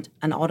we want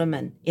an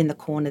ottoman in the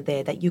corner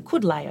there that you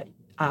could lay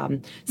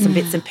some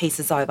bits and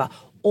pieces over?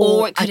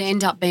 Or it could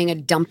end up being a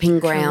dumping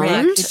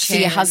ground for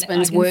your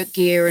husband's work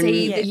gear.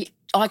 And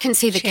I can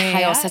see the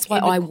chaos. That's why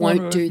I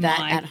won't do that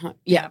at home.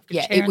 Yeah.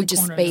 It would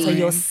just be. So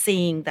you're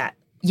seeing that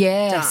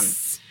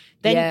yes.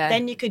 done.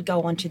 Then you could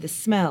go on to the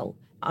smell.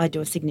 I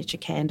do a signature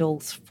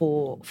candles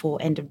for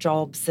end of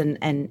jobs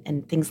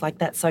and things like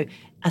that. So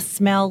a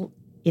smell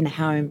in a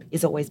home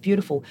is always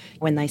beautiful.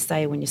 When they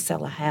say when you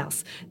sell a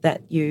house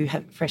that you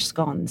have fresh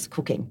scones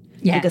cooking.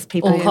 Yeah. Because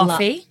people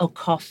or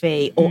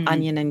coffee or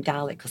onion and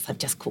garlic because they've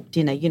just cooked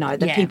dinner,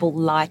 that people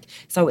like.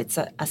 So it's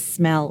a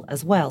smell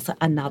as well. So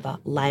another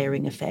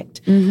layering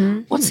effect.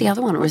 Mm-hmm. What's the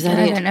other one? Or is that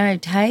I don't know.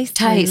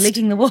 Taste.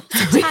 Licking the walls.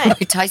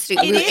 Tasting.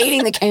 We're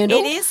eating the candle.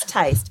 It is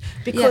taste.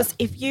 Because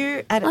if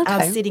you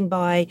are sitting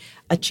by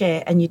a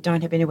chair and you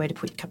don't have anywhere to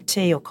put your cup of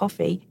tea or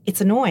coffee,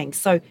 it's annoying.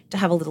 So to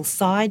have a little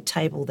side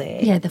table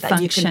there. Yeah, the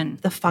function.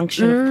 The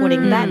function of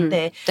putting that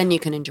there. Then you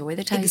can enjoy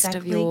the taste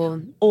of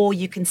your... Or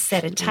you can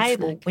set a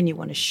table when you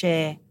want to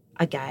share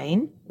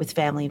again with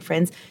family and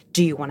friends.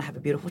 Do you want to have a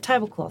beautiful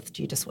tablecloth?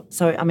 Do you just want...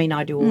 So, I mean,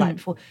 I do all that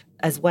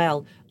as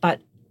well.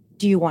 But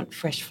do you want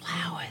fresh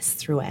flowers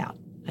throughout?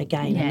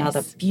 Again,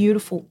 another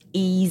beautiful,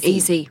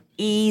 easy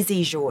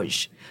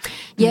George.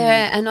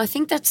 Yeah, and I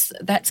think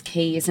that's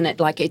key, isn't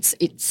it? Like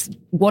it's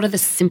what are the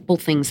simple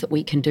things that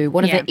we can do?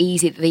 What are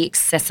the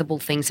accessible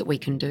things that we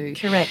can do?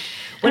 Correct.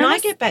 When I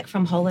get back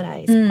from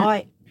holidays,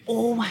 I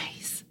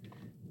always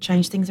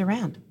change things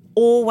around.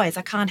 Always.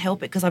 I can't help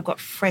it because I've got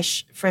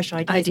fresh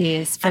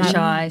ideas. Fresh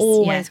eyes.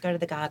 Always go to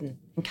the garden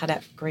and cut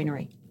out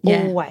greenery.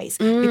 Yeah. Always.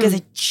 Because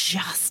it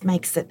just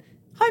makes it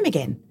home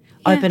again.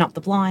 Yeah. Open up the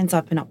blinds,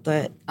 open up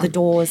the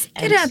doors.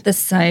 Get out the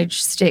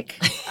sage stick.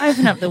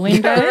 Open up the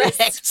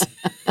windows.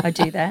 I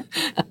do that.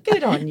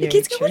 Good on you. The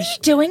kids go, what are you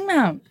doing,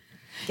 Mum?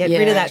 Get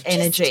rid of that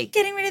energy. Just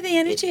getting rid of the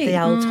energy.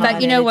 The old time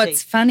But you know energy.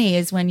 what's funny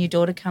is when your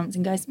daughter comes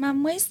and goes,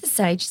 Mum, where's the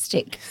sage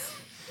stick?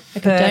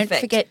 Like, don't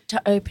forget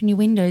to open your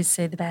windows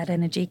so the bad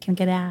energy can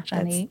get out,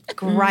 honey.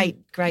 Great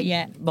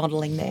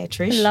modelling there,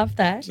 Trish. I love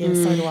that. Yeah,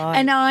 so do I.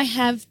 And I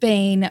have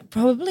been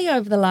probably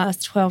over the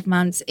last 12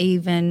 months,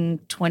 even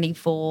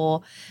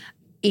 24,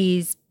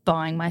 is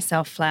buying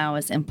myself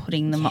flowers and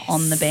putting them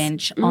on the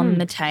bench, on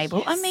the table.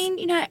 Yes. I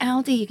mean,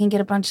 Aldi, you can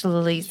get a bunch of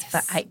lilies for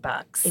 $8.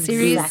 Exactly.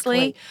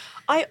 Seriously.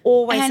 I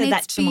always And said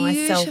that it's to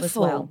myself as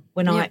beautiful.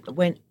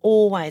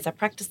 well. I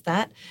practiced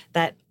that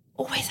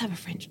always have a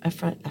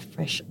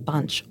fresh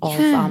bunch of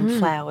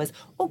flowers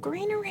or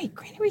greenery.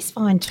 Greenery's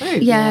fine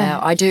too. Yeah,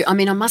 I do. I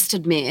mean, I must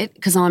admit,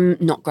 because I'm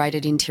not great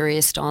at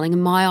interior styling,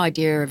 and my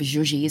idea of a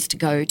zhuzhi is to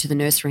go to the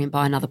nursery and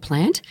buy another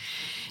plant.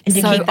 And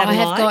you keep that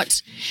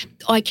alive?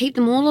 I keep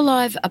them all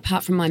alive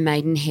apart from my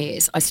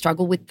maidenhairs. I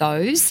struggle with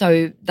those,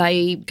 so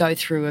they go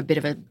through a bit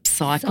of a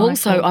cycle.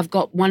 So I've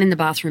got one in the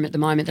bathroom at the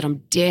moment that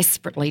I'm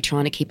desperately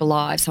trying to keep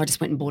alive. So I just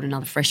went and bought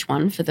another fresh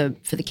one for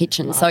the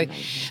kitchen.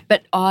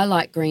 But I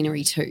like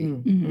greenery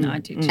too. I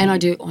do too. And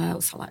I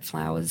also like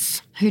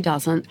flowers. Who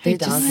doesn't? They're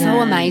just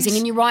so amazing.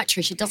 And you're right,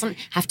 Trish, it doesn't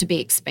have to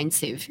be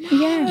expensive.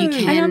 Yeah. You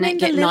can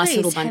get the nice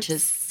little lilies have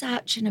bunches.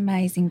 such an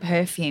amazing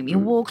perfume. You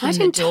walk in Quite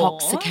the door.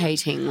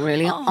 intoxicating,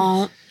 really,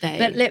 aren't they?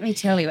 But let me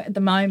tell you, at the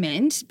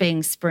moment,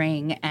 being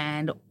spring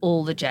and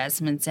all the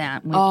jasmine's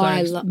out, we've got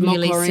a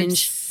really mock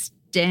orange.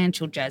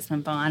 substantial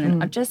jasmine vine,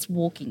 and I'm just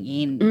walking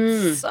in.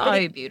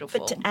 Beautiful.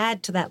 But to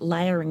add to that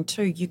layering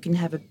too, you can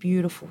have a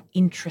beautiful,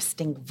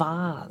 interesting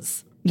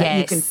vase that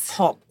you can Yes.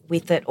 pop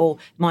with it, or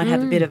might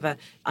have a bit of a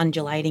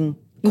undulating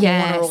corner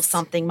or Yes.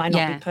 something. Might not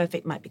Yeah. be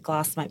perfect, might be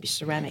glass, might be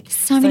ceramic.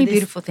 So many there's-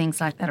 beautiful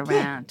things like that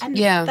around. And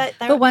Yeah.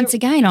 But once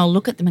again, I'll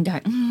look at them and go,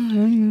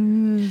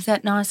 is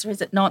that nice or is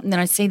it not? And then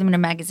I see them in a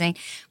magazine.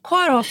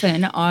 Quite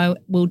often I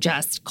will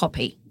just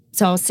copy.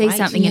 So I'll see Right.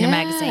 something in a Yeah.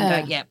 magazine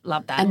and go, yep,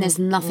 love that. And there's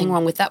nothing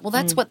wrong with that. Well,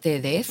 that's what they're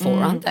there for,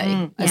 aren't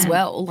they, as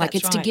well? Like,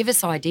 That's it's to right. give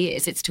us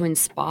ideas. It's to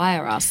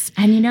inspire us.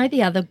 And you know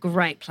the other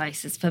great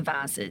places for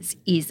vases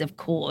is, of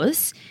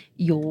course,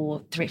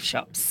 your thrift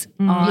shops.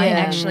 I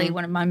actually,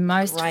 one of my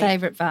most Great.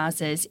 favourite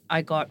vases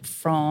I got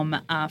from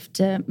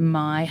after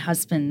my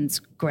husband's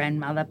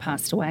grandmother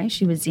passed away.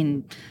 She was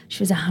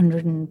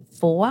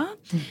 104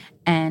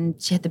 and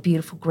she had the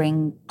beautiful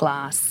green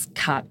glass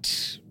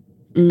cut.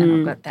 And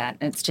I've got that.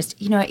 And it's just,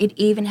 it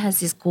even has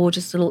this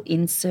gorgeous little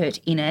insert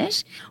in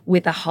it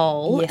with a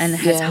hole Yes. and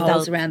it has Yeah.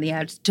 holes around the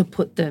edge to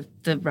put the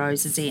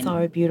roses in.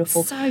 So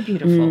beautiful. So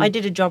beautiful. I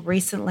did a job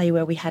recently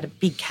where we had a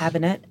big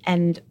cabinet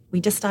and we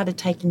just started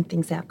taking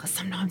things out because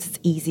sometimes it's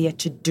easier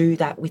to do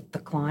that with the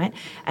client.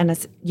 And I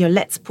said,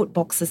 let's put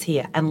boxes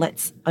here and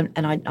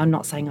I'm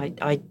not saying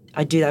I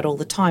do that all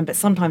the time, but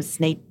sometimes it's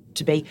need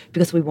to be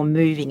because we were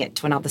moving it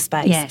to another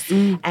space. Yes.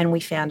 And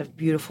we found a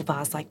beautiful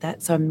vase like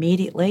that. So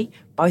immediately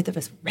both of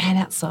us ran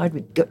outside,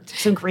 we got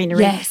some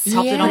greenery, Yes.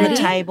 popped it on the Yeah.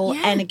 table.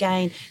 Yeah. And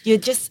again, you're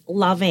just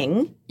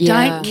loving.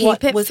 Yeah. Don't keep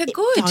what it was for it-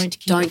 good. Don't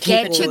keep Don't it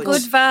keep for Get your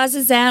good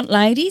vases out,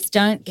 ladies.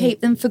 Don't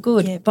keep them for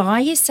good. Yeah.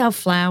 Buy yourself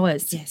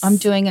flowers. Yes. I'm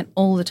doing it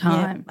all the Yeah,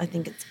 time. I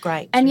think it's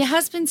great. And your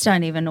husbands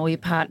don't even, or your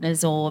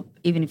partners, or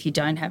even if you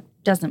don't have,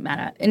 doesn't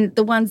matter. And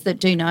the ones that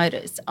do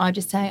notice, I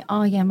just say,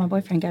 oh, yeah, my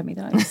boyfriend gave me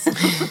those.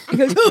 He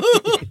goes,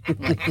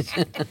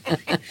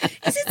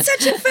 is it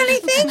such a funny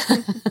thing?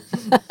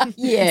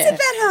 Yeah. Is it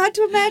that hard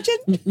to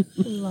imagine?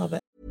 Love it.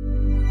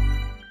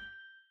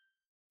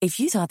 If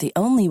you thought the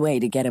only way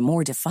to get a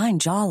more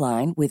defined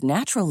jawline with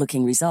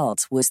natural-looking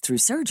results was through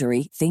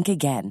surgery, think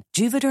again.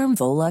 Juvederm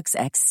Volux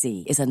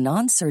XC is a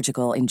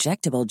non-surgical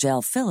injectable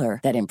gel filler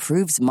that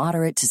improves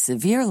moderate to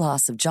severe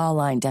loss of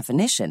jawline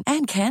definition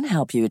and can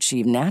help you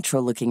achieve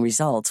natural-looking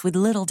results with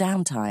little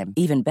downtime.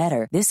 Even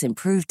better, this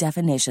improved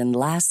definition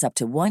lasts up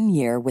to 1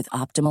 year with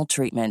optimal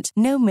treatment.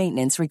 No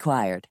maintenance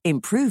required.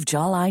 Improve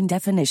jawline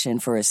definition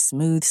for a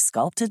smooth,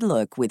 sculpted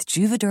look with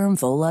Juvederm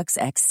Volux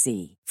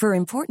XC. For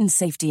important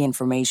safety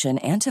information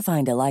and to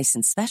find a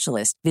licensed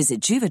specialist, visit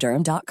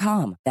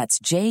Juvederm.com. That's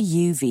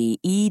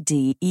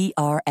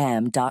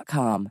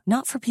JUVEDERM.com.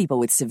 Not for people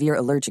with severe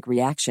allergic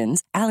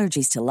reactions,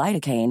 allergies to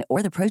lidocaine,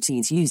 or the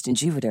proteins used in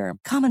Juvederm.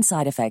 Common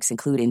side effects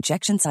include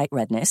injection site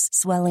redness,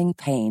 swelling,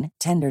 pain,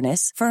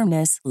 tenderness,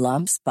 firmness,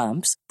 lumps,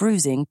 bumps,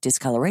 bruising,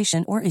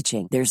 discoloration, or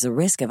itching. There's a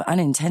risk of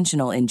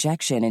unintentional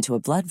injection into a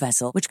blood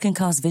vessel, which can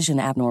cause vision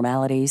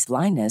abnormalities,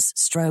 blindness,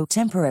 stroke,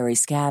 temporary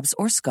scabs,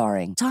 or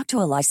scarring. Talk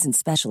to a licensed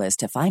specialist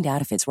to find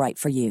out if it's right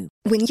for you.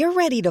 When you're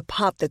ready to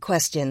pop the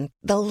question,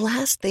 the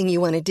last thing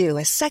you want to do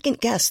is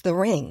second-guess the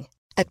ring.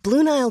 At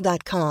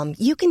BlueNile.com,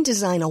 you can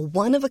design a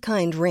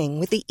one-of-a-kind ring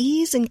with the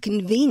ease and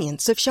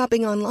convenience of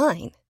shopping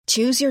online.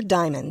 Choose your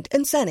diamond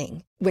and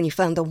setting. When you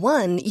find the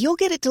one, you'll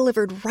get it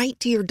delivered right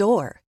to your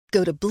door.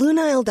 Go to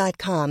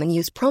BlueNile.com and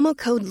use promo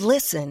code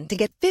LISTEN to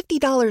get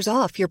 $50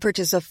 off your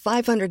purchase of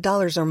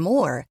 $500 or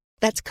more.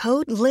 That's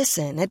code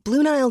LISTEN at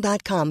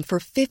BlueNile.com for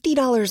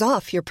 $50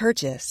 off your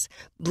purchase.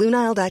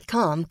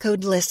 BlueNile.com,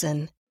 code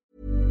LISTEN.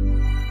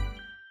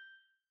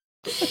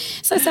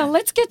 So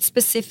let's get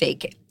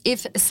specific.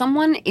 If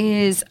someone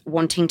is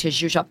wanting to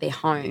zhuzh up their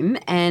home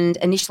and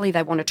initially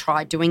they want to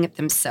try doing it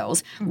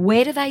themselves,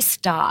 where do they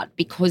start?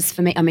 Because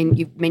for me, I mean,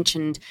 you've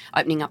mentioned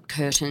opening up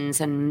curtains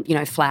and,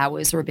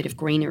 flowers or a bit of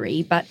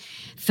greenery, but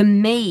for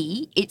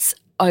me, it's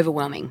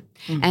overwhelming.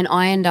 And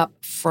I end up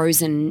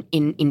frozen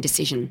in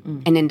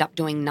indecision and end up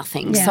doing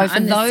nothing. Yeah, so for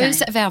I'm the those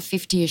same. of our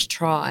 50-ish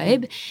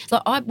tribe,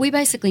 we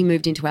basically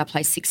moved into our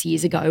place 6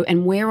 years ago,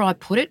 and where I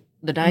put it,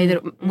 the day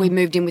that we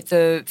moved in with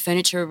the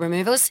furniture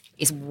removers,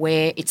 is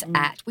where it's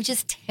at, which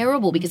is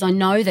terrible because I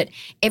know that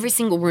every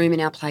single room in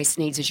our place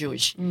needs a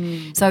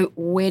zhuzh. So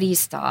where do you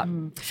start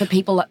for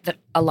people that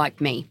are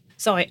like me?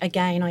 So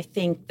again, I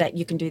think that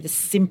you can do the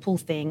simple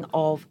thing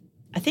of,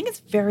 I think it's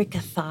very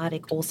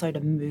cathartic also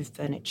to move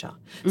furniture.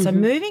 So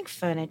moving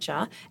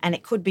furniture, and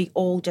it could be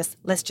all just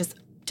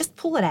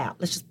pull it out.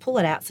 Let's just pull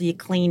it out so you're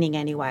cleaning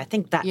anyway. I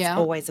think that's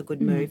always a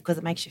good move because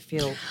it makes you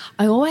feel...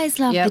 I always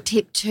love the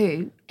tip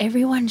too.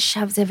 Everyone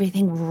shoves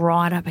everything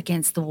right up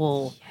against the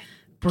wall.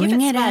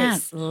 Bring it it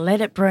out. space. Let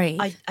it breathe.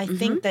 I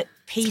think that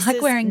pieces It's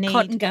like wearing need...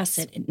 cotton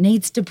gusset. It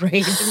needs to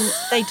breathe.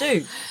 They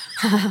do.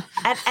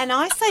 and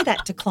I say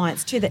that to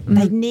clients too, that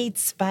they need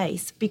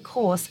space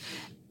because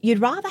you'd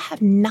rather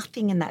have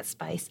nothing in that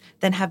space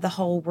than have the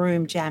whole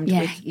room jammed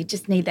Yeah, with you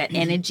just need that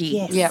energy.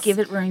 Yes. Yep. Give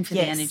it room for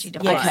the Yes. energy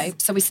to Yes. flow. Okay,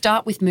 so we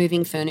start with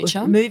moving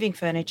furniture. moving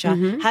furniture,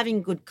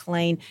 having good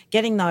clean,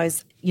 getting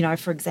those,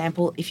 for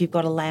example, if you've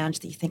got a lounge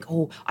that you think,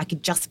 oh, I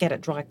could just get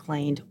it dry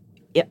cleaned,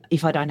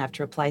 if I don't have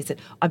to replace it.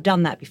 I've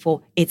done that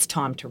before. It's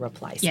time to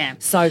replace. Yeah.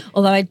 So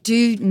although I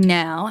do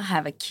now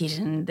have a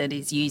kitten that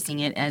is using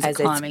it as a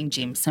climbing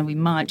gym, so we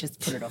might just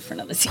put it off for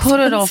another 6 months. Put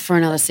it off for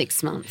another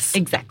 6 months.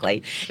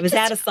 exactly. It was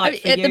out of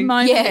sight for At you. the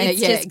moment, it's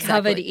just exactly.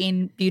 covered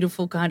in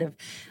beautiful kind of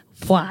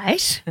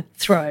white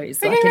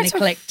throws, like an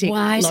eclectic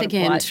white lot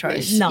again, of white Trish.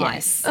 throws.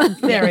 Nice.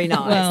 Very nice.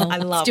 Well, I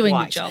love it's doing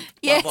white. the job.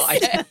 Love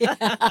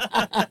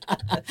white.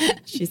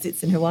 She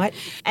sits in her white.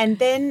 And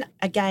then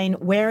again,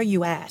 where are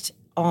you at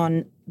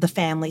on the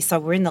family? So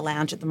we're in the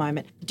lounge at the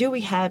moment. Do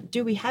we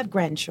have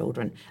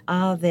grandchildren?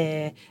 Are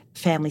there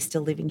families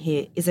still living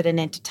here? Is it an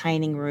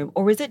entertaining room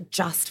or is it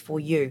just for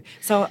you?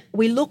 So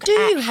we look Do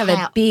at you have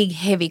a big,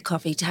 heavy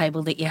coffee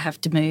table that you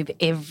have to move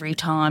every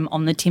time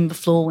on the timber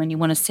floor when you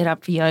want to set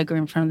up for yoga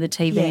in front of the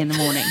TV in the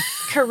morning?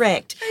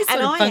 Correct.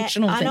 sort of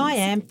functional and I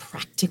things. am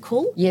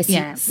practical. Yes,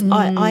 Yes.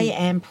 I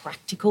am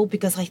practical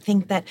because I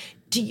think that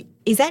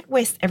is that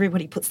where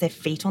everybody puts their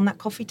feet on that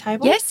coffee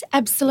table? Yes,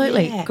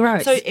 absolutely. Yeah.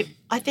 Gross. So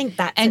I think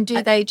that's and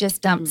do they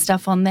just dump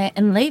stuff on there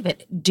and leave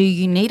it? Do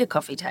you need a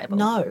coffee table?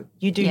 No,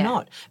 you do Yeah.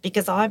 not,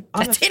 because I'm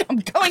That's it. I'm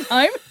going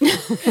home.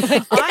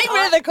 Getting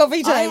rid of the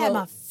coffee table. I am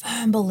a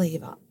firm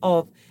believer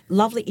of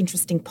lovely,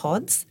 interesting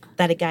pods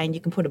that, again, you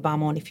can put a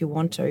bum on if you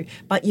want to,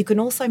 but you can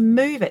also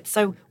move it.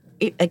 So,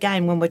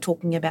 again, when we're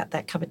talking about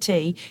that cup of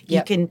tea,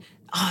 you can,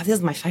 this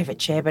is my favourite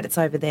chair, but it's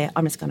over there.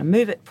 I'm just going to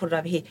move it, put it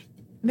over here.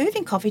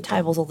 Moving coffee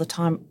tables all the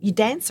time, you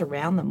dance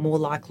around them more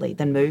likely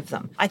than move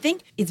them. I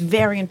think it's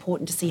very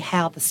important to see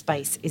how the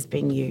space is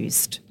being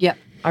used. Yep.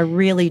 I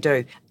really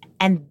do.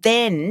 And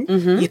then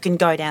you can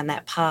go down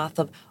that path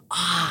of,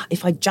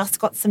 if I just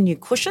got some new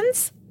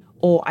cushions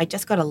or I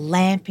just got a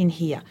lamp in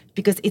here,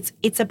 because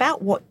it's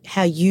about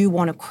how you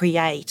want to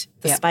create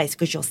the space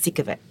because you're sick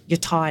of it. You're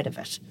tired of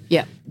it.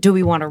 Yeah. Do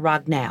we want a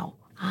rug now?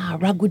 A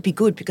rug would be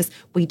good because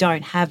we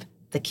don't have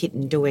the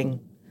kitten doing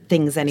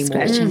things anymore.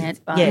 Scratching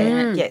it,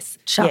 biting it,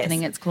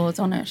 sharpening its claws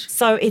on it.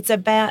 So it's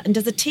about, and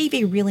does the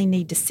TV really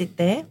need to sit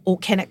there, or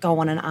can it go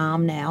on an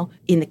arm now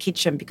in the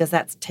kitchen, because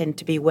that's tend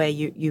to be where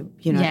you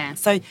know. Yeah.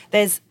 So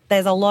there's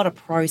a lot of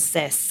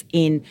process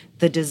in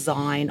the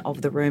design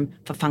of the room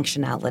for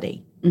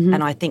functionality,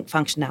 and I think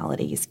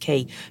functionality is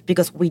key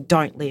because we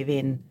don't live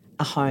in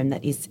a home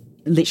that is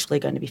literally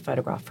going to be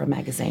photographed for a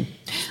magazine.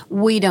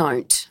 We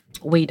don't.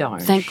 We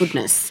don't. Thank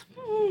goodness.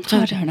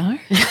 I don't know.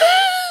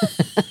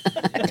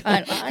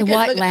 The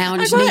white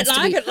lounge needs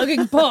to be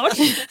looking posh.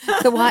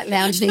 the white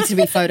lounge needs to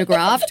be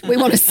photographed. We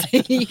want to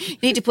see. You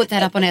need to put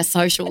that up on our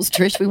socials,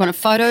 Trish. We want a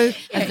photo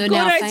of the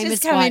now famous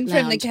just come white in lounge.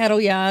 from the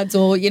cattle yards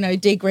or,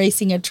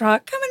 degreasing a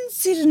truck. Come and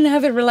sit and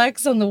have a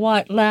relax on the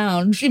white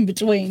lounge in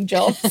between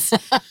jobs.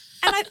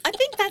 And I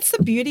think that's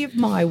the beauty of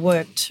my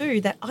work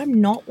too, that I'm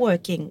not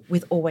working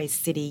with always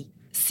city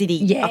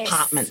Yes.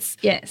 apartments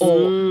Yes.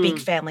 or big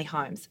family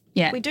homes.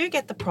 Yeah. We do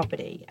get the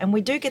property and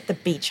we do get the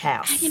beach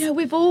house.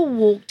 We've all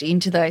walked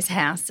into those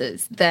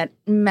houses that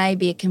may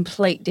be a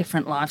complete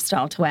different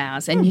lifestyle to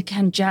ours, and you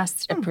can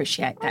just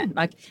appreciate that.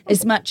 Like,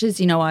 as much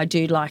as, I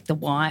do like the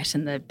white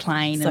and the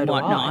plain So and do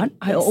whatnot,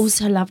 I. I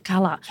also love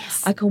colour.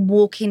 I can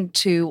walk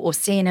into or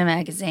see in a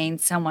magazine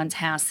someone's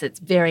house that's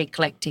very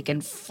eclectic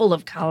and full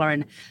of colour,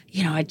 and,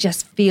 I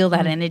just feel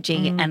that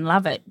energy and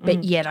love it.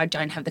 But yet I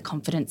don't have the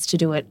confidence to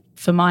do it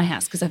for my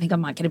house because I think I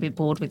might get a bit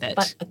bored with it.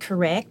 But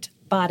correct.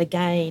 But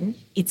again,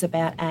 it's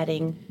about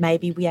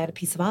maybe we add a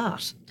piece of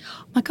art.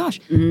 Oh my gosh,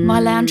 my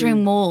lounge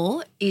room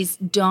wall is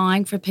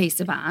dying for a piece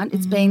of art.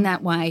 It's been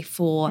that way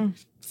for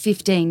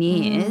 15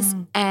 years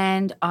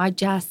and I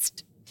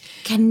just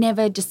can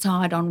never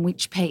decide on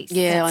which piece.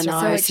 Yeah, I know.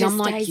 So it See, I'm just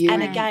like stays you. there.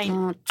 And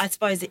again, I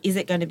suppose, is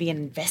it going to be an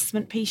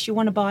investment piece you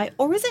want to buy,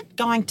 or is it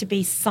going to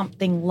be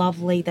something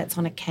lovely that's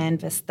on a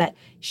canvas that,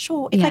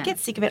 sure, if I get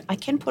sick of it, I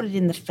can put it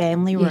in the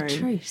family room.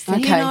 true. So,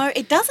 Okay.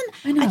 it doesn't.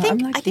 I know, I'm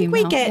like you,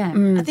 Mel.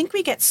 Yeah. I think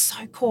we get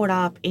so caught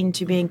up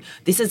into being,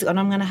 this is what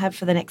I'm going to have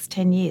for the next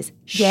 10 years.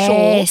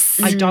 Yes.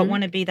 Sure, I don't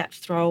want to be that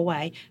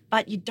throwaway,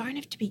 but you don't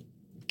have to be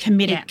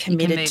committed Yeah, you can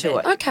move to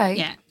it. it. Okay.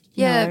 Yeah.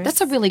 Yeah, No.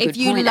 that's a really good If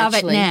you point, love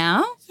actually. it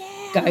now,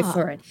 go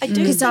for it. I do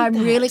Because think I'm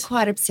really that.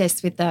 quite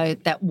obsessed with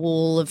that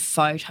wall of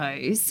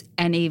photos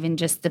and even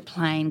just the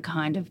plain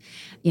kind of,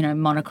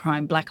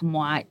 monochrome black and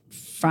white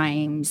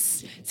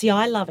frames. See,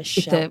 I love a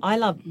shelf. the- I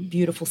love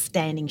beautiful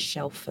standing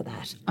shelf for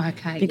that.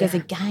 Okay. Because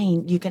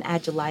again, you can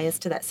add your layers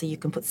to that, so you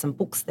can put some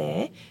books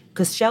there.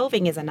 Because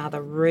shelving is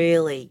another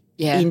really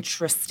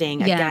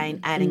interesting, again,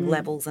 adding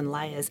levels and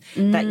layers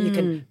that you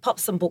can pop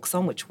some books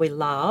on, which we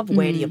love.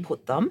 Where do you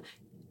put them?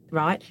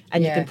 Right?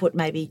 And you can put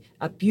maybe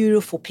a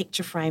beautiful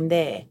picture frame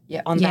there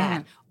on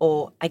that.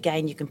 Or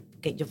again, you can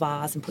get your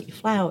vase and put your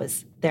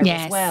flowers there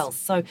Yes. as well.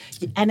 So,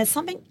 and it's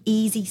something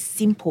easy,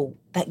 simple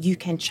that you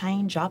can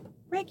change up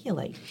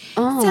regularly.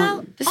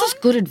 Oh, this is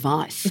good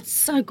advice. It's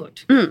so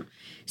good.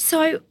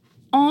 So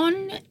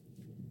on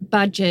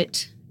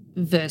budget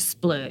versus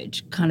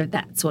splurge, kind of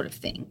that sort of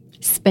thing.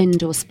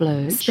 Spend or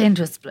splurge. Spend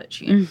or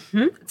splurge. Yeah.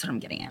 That's what I'm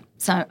getting at.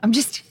 So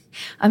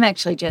I'm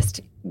actually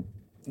just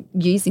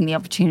using the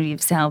opportunity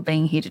of Sal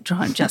being here to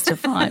try and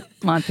justify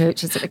my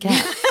purchase of a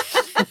cat.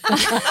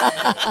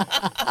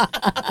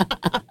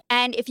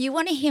 And if you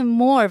want to hear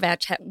more of our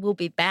chat, we'll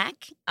be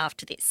back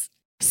after this.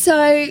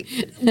 So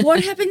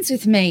what happens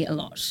with me a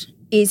lot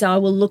is I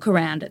will look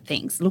around at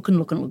things, look.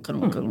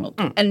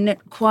 And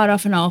quite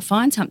often I'll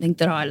find something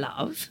that I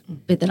love,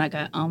 but then I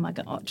go, oh, my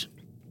God.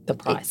 The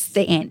price. It's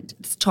the end.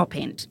 It's top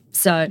end.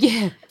 So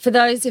for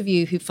those of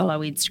you who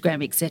follow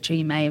Instagram, etc.,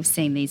 you may have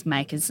seen these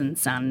Makers and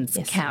Sons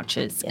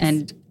couches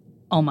and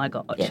oh, my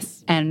God.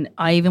 Yes. And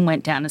I even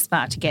went down as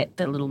far to get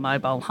the little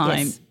mobile home.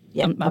 Yes.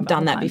 Yeah, I've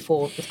done that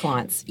before with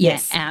clients. Yeah,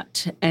 Yes.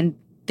 out. And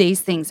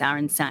these things are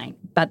insane,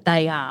 but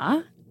they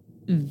are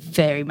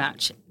very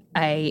much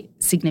a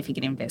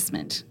significant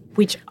investment.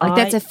 Which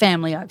that's a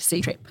family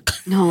overseas trip.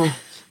 No.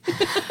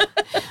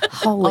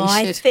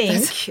 Holy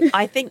shit.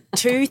 I think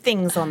two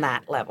things on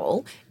that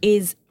level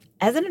is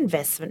as an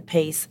investment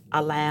piece,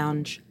 a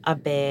lounge, a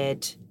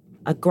bed,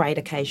 a great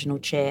occasional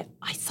chair,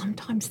 I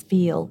sometimes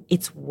feel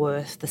it's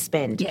worth the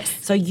spend. Yes.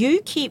 So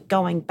you keep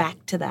going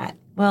back to that.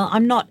 Well,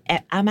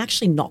 I'm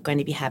actually not going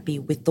to be happy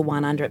with the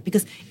one under it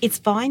because it's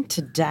fine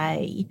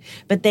today,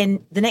 but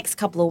then the next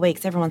couple of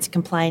weeks everyone's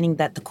complaining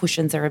that the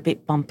cushions are a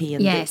bit bumpy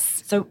and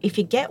this. So if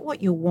you get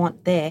what you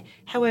want there,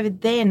 however,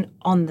 then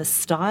on the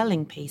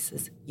styling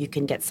pieces you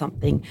can get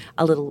something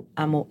a little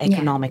more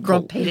economical.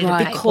 Rob Peter to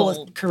pay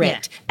Paul.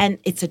 Correct. Yeah. And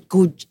it's a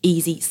good,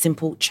 easy,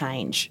 simple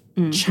change.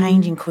 Mm-hmm.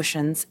 Changing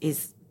cushions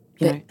is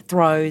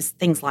throws,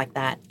 things like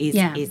that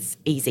is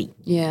easy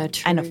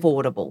and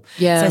affordable.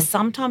 Yeah. So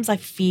sometimes I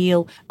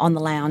feel on the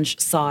lounge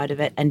side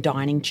of it and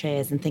dining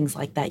chairs and things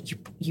like that,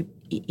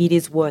 it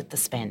is worth the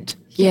spend.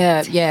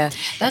 Yeah.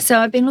 So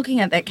I've been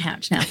looking at that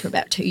couch now for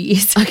about 2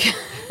 years. Okay.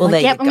 Well,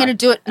 there you go. I'm going to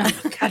do it. No,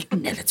 God,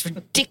 no, that's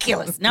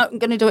ridiculous. No, I'm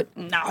going to do it.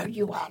 No,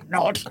 you are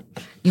not.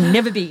 You'll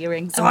never be. Your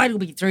anxiety will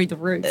be through the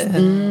roof.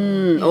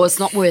 Or it's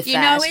not worth that. You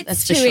know, it's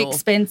that's too for sure.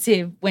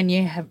 expensive when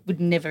you would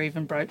never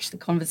even broach the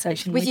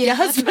conversation with your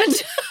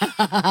husband.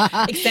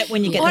 Except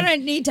when you get I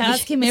don't need to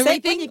ask him everything.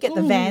 Except when you get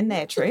the van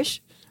there,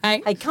 Trish.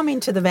 Hey, come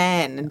into the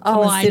van and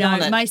come and sit I know.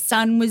 on it. My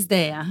son was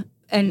there.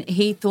 And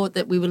he thought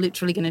that we were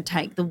literally going to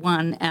take the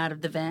one out of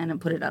the van and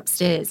put it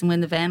upstairs. And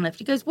when the van left,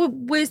 he goes, well,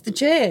 where's the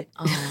chair?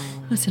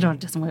 Oh. I said, it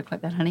doesn't work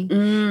like that, honey. He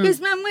goes,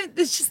 Mum,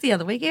 it's just the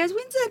other week. He goes,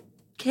 when's that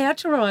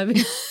couch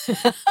arriving?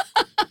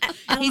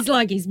 He's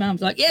like, his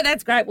mum's like, yeah,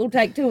 that's great. We'll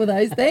take 2 of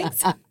those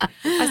things.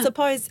 I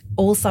suppose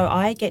also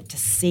I get to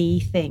see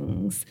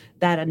things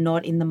that are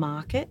not in the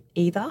market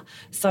either.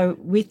 So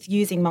with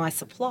using my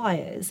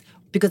suppliers,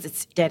 because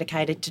it's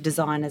dedicated to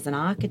designers and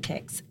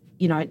architects,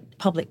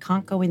 public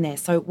can't go in there.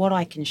 So what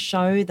I can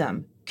show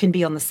them can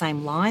be on the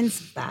same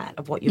lines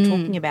of what you're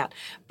talking about,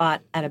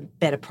 but at a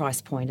better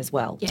price point as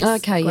well. Yes,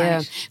 okay, great.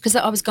 Yeah. Because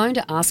I was going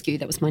to ask you,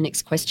 that was my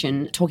next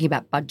question, talking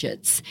about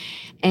budgets.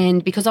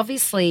 And because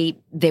obviously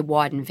they're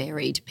wide and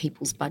varied,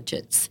 people's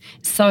budgets.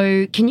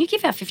 So can you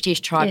give our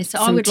 50ish Tribe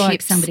some I would tips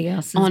like somebody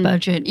else's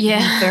budget.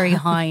 Yeah. Very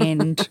high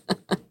end.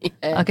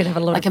 I could have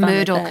a lot of fun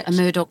with that. A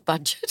Murdoch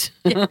budget.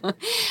 Yeah.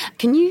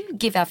 Can you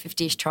give our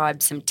 50ish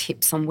Tribe some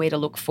tips on where to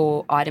look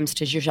for items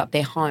to zhuzh up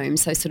their home?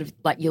 So sort of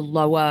like your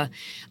lower,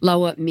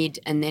 mid,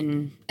 and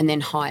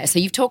then higher. So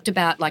you've talked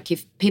about like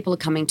if people are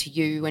coming to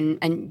you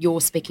and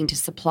you're speaking to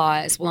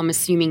suppliers, well, I'm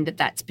assuming that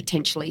that's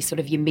potentially sort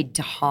of your mid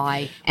to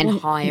high and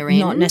higher end.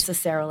 Not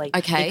necessarily.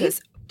 Okay.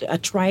 Because a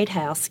trade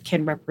house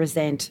can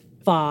represent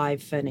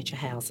 5 furniture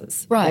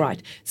houses.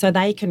 Right. So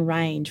they can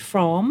range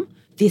from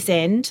this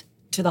end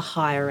to the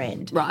higher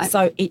end. Right.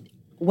 So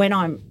when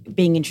I'm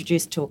being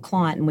introduced to a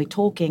client and we're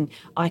talking,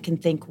 I can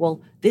think,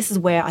 well, this is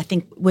where I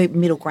think we're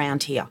middle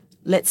ground here.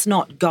 Let's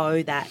not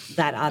go that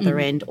other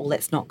end, or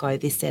let's not go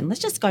this end.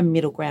 Let's just go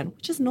middle ground,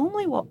 which is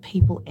normally what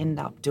people end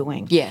up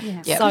doing.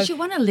 Yeah. So, because you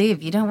want to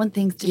live. You don't want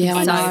things to be so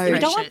precious. You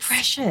don't want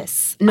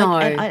precious. No.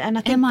 And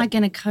I think am I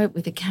going to cope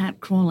with a cat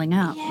crawling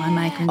up my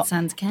Maker and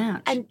Son's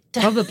couch?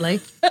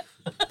 Probably.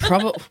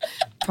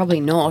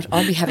 Probably not.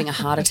 I'd be having a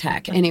heart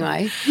attack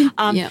anyway.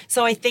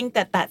 So I think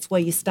that's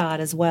where you start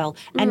as well.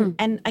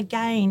 And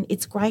again,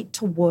 it's great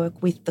to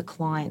work with the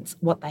clients,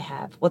 what they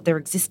have, what their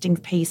existing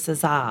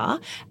pieces are,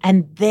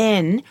 and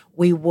then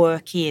we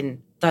work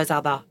in those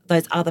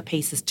other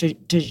pieces to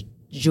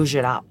zhuzh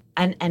it up.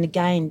 And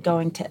again,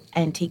 going to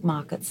antique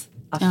markets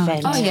are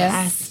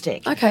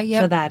fantastic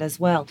for that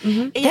as well.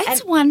 Mm-hmm.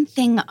 That's one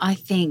thing I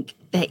think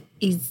that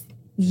is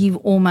you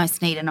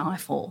almost need an eye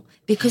for,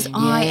 because you've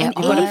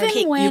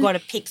got to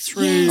pick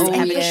through.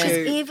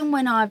 Even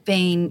when I've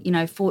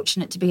been,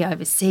 fortunate to be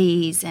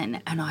overseas,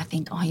 and I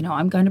think,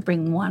 I'm going to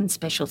bring one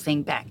special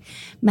thing back.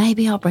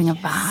 Maybe I'll bring a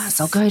vase.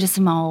 I'll go to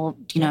some old,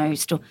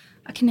 store.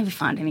 I can never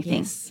find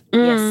anything.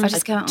 Yes. I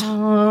just go,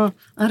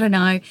 I don't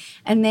know.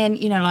 And then,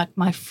 like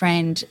my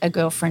friend, a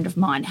girlfriend of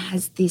mine,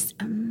 has this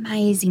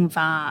amazing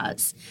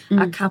vase,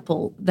 a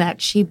couple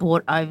that she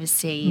bought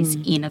overseas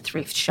in a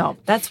thrift shop.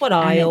 That's what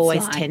I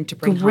always tend to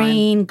bring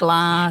green home.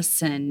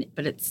 Glass,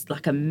 but it's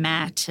like a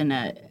matte and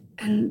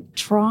and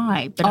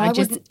try, but I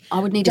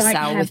would need a don't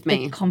sale have with the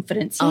me.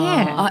 confidence.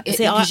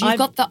 Because you've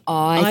got the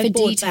eye for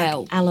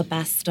detail. Back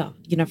alabaster,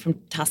 from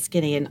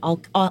Tuscany, and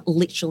I'll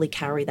literally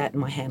carry that in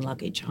my hand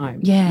luggage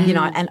home.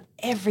 Yeah. And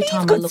every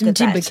time Got I look some at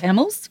timber that,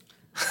 camels.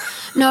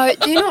 No,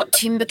 they're not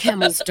timber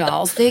camels,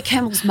 dolls. They're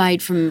camels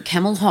made from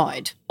camel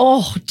hide.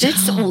 Oh,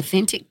 That's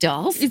authentic,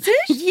 dolls. is it?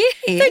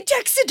 Yeah. The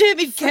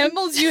taxidermied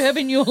camels you have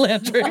in your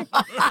lounge room.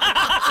 I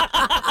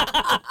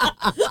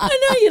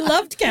know you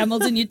loved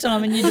camels in your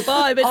time in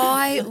Dubai, but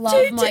I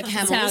love my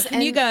camels.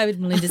 Can you go over to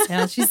Melinda's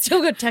house? She's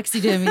still got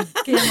taxidermied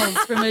camels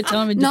from her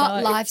time in Dubai.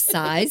 Not life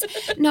size.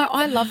 No,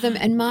 I love them,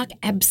 and Mark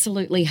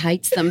absolutely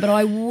hates them, but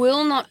I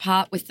will not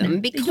part with them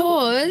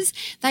because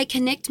they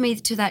connect me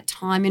to that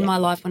time in my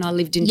life when I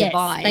lived in Yes,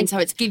 Dubai. they And so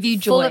it's give you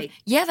full joy.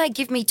 they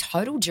give me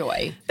total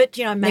joy. but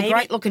They're maybe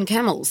great-looking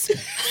camels.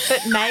 But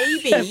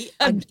maybe,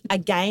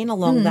 again,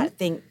 along that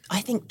thing,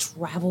 I think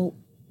travel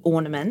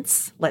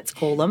ornaments, let's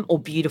call them, or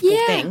beautiful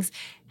things,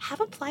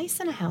 have a place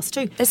in a house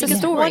too. There's a Because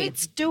story. what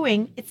it's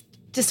doing, it's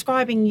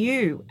describing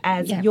you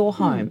as your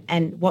home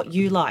and what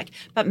you like.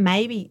 But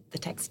maybe the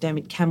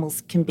taxidermied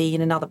camels can be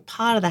in another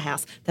part of the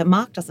house that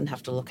Mark doesn't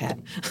have to look at.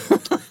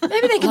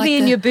 Maybe they could be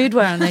in your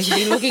boudoir and they could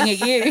be looking at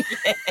you.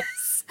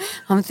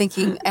 I'm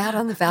thinking out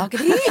on the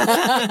balcony.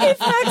 If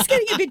Mark's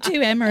getting a bit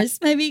too amorous,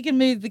 maybe you can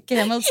move the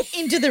camels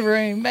into the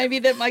room. Maybe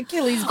that might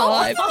kill his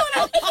vibe.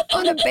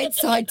 on a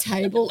bedside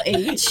table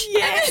each.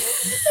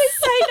 Yes.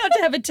 They say not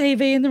to have a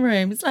TV in the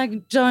room. It's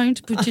like,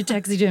 don't put your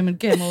taxidermied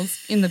camels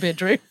in the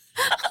bedroom.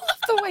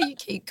 The way you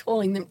keep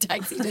calling them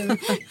taxidermy.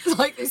 It's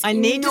like this I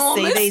need to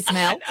see these,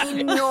 Mel.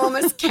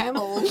 enormous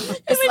camel. And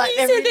It's when like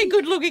you said they're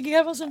good-looking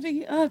camels, I'm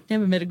thinking, I've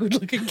never met a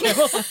good-looking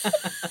camel.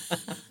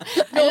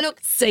 They look-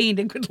 seen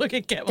a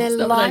good-looking camel. They're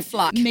Not that I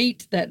lifelike.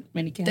 Meet that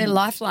many camels. They're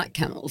lifelike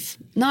camels.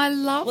 No, I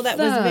love Well, that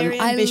them. was very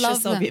I ambitious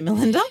love of them. you,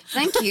 Melinda.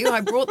 Thank you.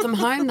 I brought them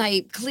home.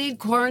 They cleared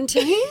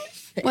quarantine.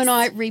 When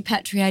I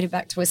repatriated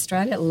back to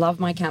Australia, love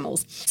my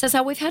camels.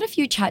 So we've had a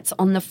few chats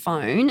on the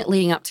phone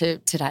leading up to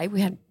today.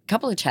 We had a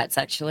couple of chats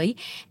actually.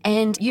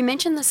 And you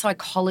mentioned the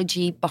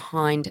psychology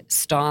behind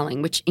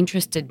styling, which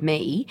interested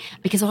me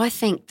because I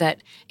think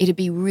that it'd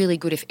be really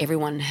good if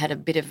everyone had a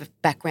bit of a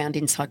background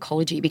in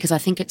psychology because I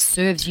think it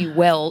serves you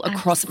well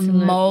across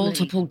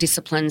multiple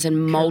disciplines and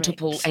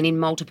in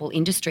multiple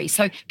industries.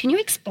 So can you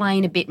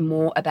explain a bit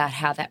more about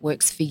how that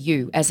works for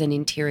you as an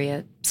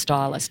interior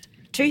stylist?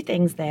 Two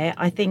things there.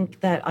 I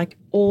think that I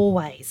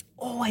always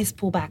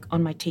pull back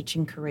on my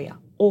teaching career.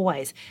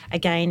 Always.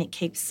 Again, it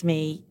keeps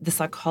me, the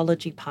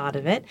psychology part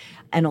of it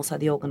and also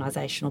the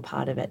organisational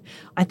part of it.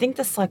 I think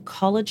the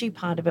psychology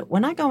part of it,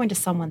 when I go into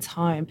someone's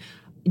home,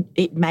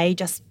 it may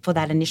just for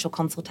that initial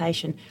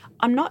consultation,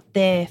 I'm not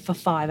there for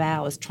 5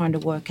 hours trying to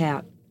work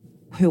out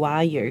who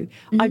are you.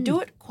 I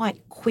do it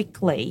quite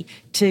quickly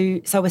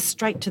so we're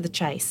straight to the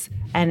chase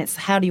and it's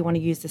how do you want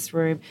to use this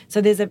room? So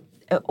there's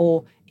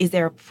or is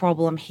there a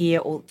problem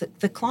here? Or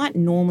the client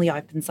normally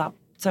opens up.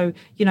 So,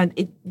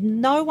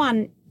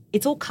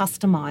 it's all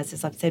customised,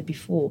 as I've said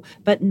before,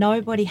 but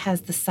nobody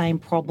has the same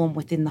problem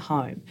within the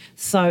home.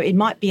 So it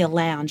might be a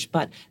lounge,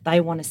 but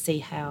they want to see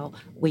how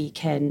we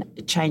can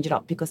change it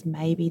up because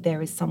maybe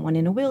there is someone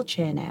in a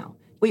wheelchair now.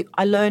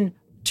 I learn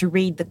to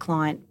read the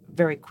client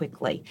very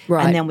quickly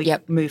and then we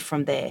move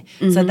from there.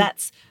 So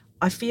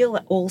I feel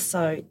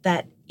also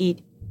that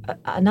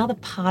another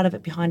part of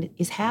it behind it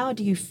is how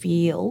do you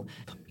feel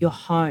your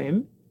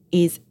home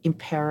is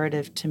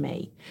imperative to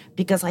me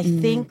because I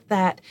think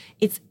that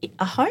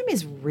a home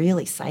is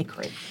really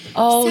sacred.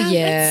 Oh,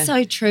 yeah. That's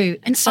so true.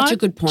 And Such a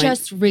good point.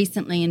 Just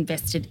recently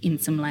invested in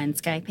some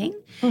landscaping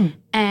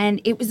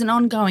and it was an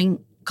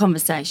ongoing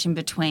conversation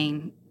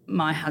between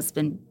my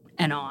husband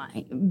and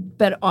I,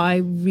 but I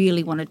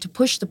really wanted to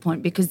push the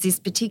point because this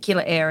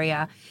particular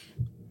area,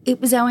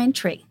 it was our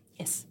entry.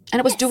 Yes. And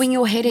it was doing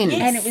your head in.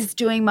 Yes. And it was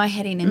doing my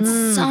head in. And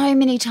so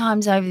many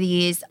times over the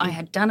years I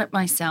had done it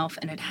myself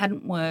and it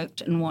hadn't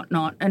worked and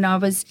whatnot. And I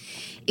was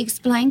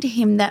explaining to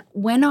him that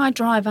when I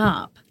drive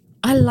up,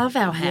 I love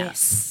our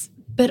house,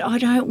 but I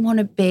don't want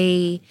to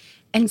be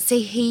 – and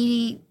see,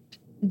 he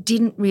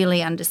didn't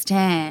really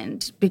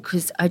understand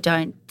because I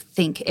don't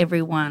think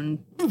everyone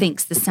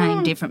thinks the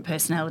same different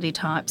personality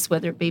types,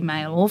 whether it be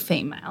male or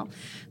female.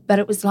 But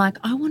it was like,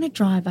 I want to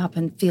drive up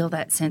and feel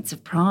that sense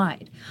of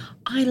pride.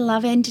 I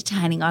love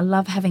entertaining. I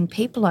love having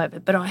people over,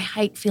 but I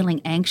hate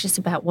feeling anxious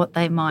about what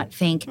they might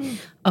think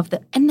of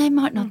and they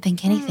might not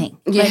think anything.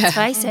 Let's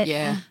face it.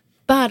 Yeah.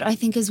 But I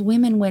think as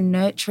women, we're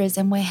nurturers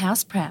and we're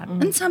house proud.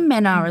 And some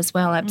men are as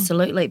well,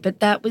 absolutely. But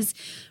that was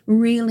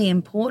really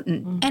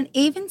important. And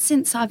even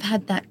since I've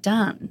had that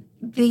done,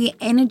 the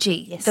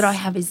energy that I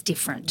have is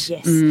different.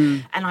 Yes.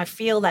 And I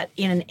feel that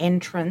in an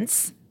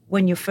entrance,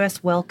 when you're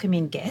first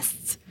welcoming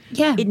guests,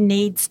 it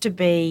needs to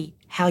be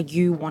how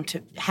you want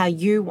to,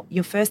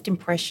 your first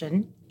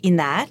impression in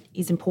that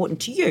is important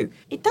to you.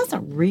 It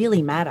doesn't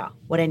really matter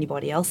what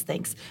anybody else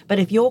thinks, but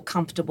if you're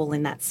comfortable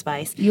in that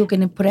space, You're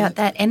going to put out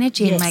that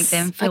energy and make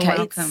them feel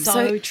welcome. It's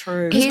so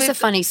true. Here's a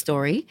funny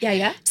story.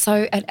 Yeah.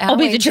 So at our I'll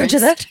be the judge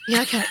of that.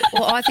 Yeah, okay.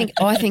 Well, I think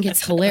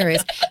it's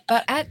hilarious.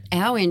 But at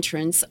our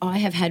entrance, I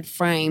have had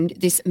framed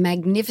this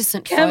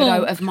magnificent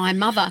photo of my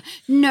mother.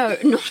 No,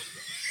 not.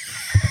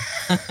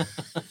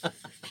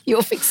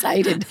 You're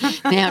fixated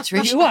now,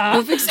 Trish. You are.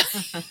 You're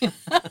fixated.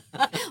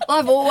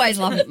 I've always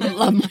loved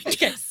my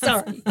Okay,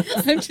 sorry.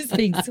 I'm just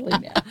being silly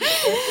now.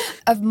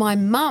 of my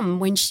mum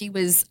when she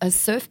was a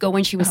surf girl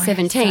when she was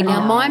 17.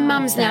 Now, my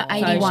mum's now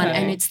 81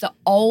 and it's the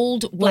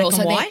old world.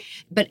 Black and white?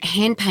 But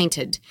hand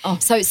painted.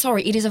 So,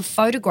 sorry, it is a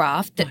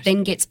photograph that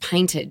then gets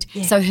painted.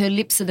 So her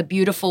lips are the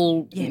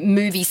beautiful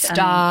movie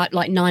star,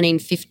 like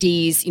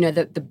 1950s, you know,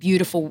 the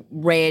beautiful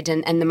red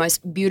and the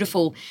most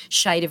beautiful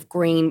shade of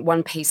green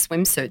one-piece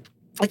swimsuit.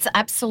 It's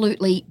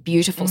absolutely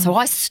beautiful. So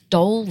I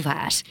stole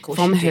that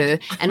from her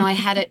and I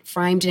had it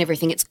framed and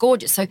everything. It's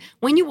gorgeous. So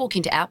when you walk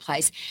into our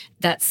place,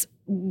 that's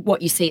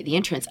what you see at the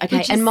entrance.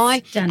 Okay. And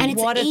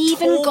it's What a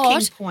even talking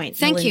got point,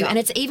 thank you. Melinda. And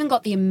it's even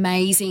got the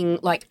amazing,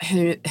 like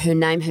her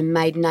name, her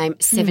maiden name,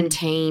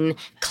 17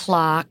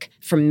 Clark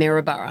from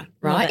Maryborough,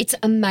 right? It's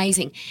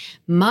amazing.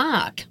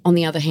 Mark, on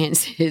the other hand,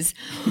 says,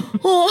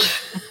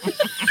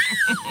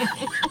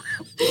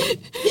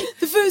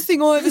 the first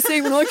thing I ever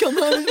see when I come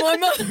home is my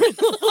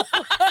mother-in-law.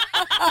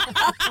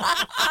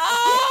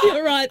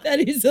 You're right. That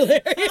is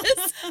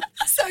hilarious.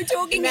 So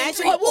talking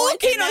Imagine- I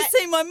walk in, I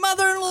see my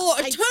mother-in-law.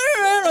 I turn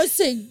around, I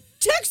see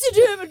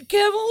taxidermed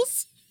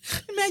camels.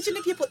 Imagine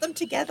if you put them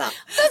together.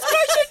 That's what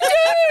I should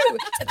do.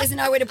 So there's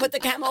nowhere to put the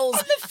camels.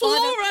 On The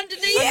floor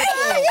underneath.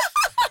 Yeah.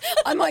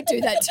 I might do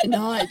that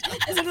tonight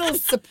as a little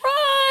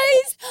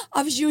surprise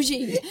of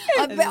Zhuji.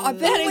 I've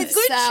been with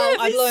good Sal. trip,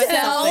 I've learned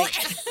Sal.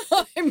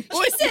 something.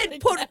 She said,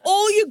 put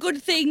all your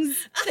good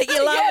things that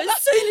you love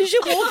as soon as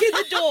you walk in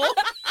the door.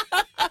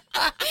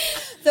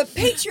 The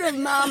picture of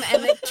Mum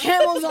and the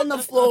camels on the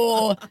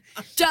floor.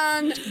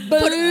 Done.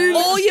 Boom.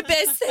 All your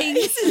best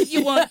things that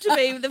you want to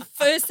be the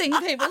first thing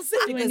people see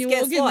when Because you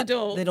guess walk in the what?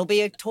 door. It'll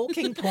be a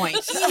talking point.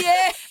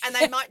 Yeah. And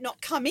they might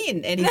not come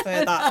in any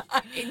further.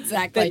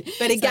 Exactly.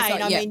 But again, So,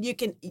 I mean, you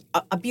can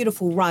a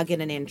beautiful rug in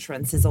an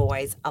entrance is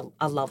always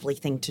a lovely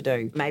thing to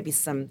do. Maybe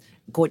some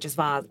gorgeous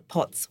vase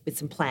pots with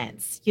some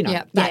plants. You know,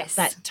 Yeah.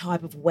 that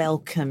type of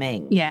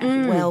welcoming.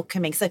 Yeah.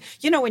 Welcoming. So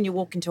you know when you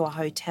walk into a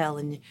hotel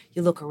and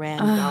you look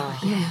around and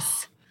go,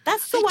 Yes.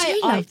 that's the I way do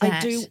love I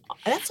that. do.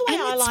 That's the way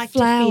And I it's like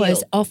flowers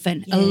to feel.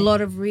 often. Yeah. A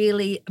lot of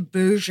really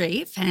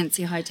bougie,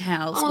 fancy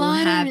hotels will I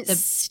have don't the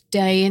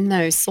stay in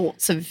those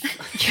sorts of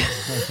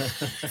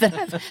that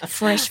have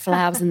fresh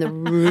flowers in the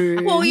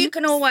room. Well, you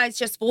can always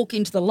just walk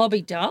into the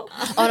lobby, doll.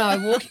 Oh no, I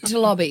walk into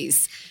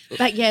lobbies.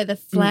 But yeah, the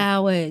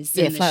flowers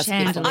Yeah, and flowers the are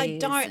beautiful.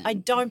 chandeliers. I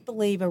don't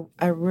believe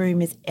a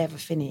room is ever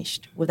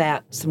finished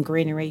without some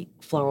greenery,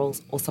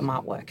 florals, or some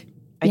artwork.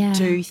 I Yeah.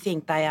 do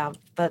think they are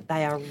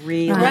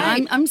really.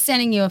 Right, I'm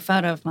sending you a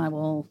photo of my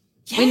wall.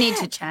 We need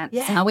to chat.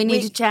 Yeah. Sal. We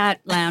need to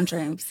chat lounge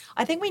rooms.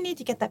 I think we need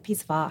to get that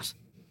piece of art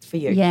for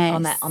you. Yes.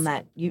 On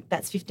that.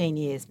 That's 15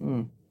 years.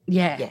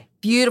 Yeah. Yeah.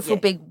 Beautiful Yeah.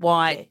 big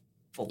white, Yeah.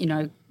 Full. you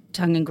know,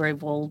 tongue and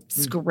groove wall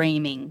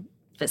screaming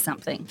for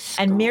something.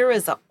 And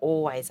mirrors are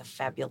always a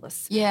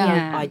fabulous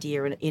Yeah.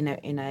 idea in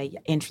a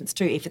entrance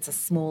too. If it's a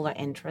smaller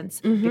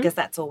entrance, because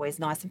that's always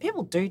nice, and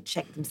people do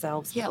check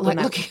themselves. Yeah, when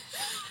like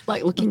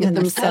they- looking at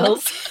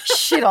themselves.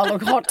 Shit, I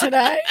look hot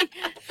today.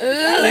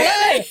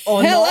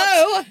 or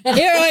Hello,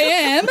 here I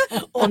am.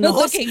 Or not.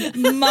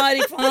 Looking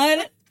mighty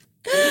fine.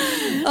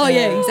 Oh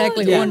yeah,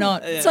 exactly. Yeah. Or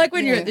not. It's like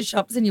when you're at the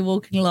shops and you're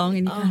walking along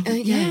and you go,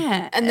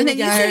 Yeah. And then you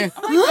you go, think,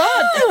 oh my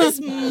God, that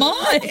was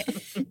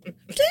mine.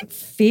 I don't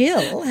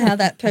feel how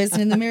that person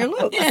in the mirror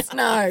looks.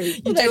 no,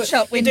 Or that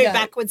shop We window. do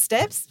backward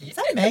steps. Is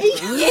that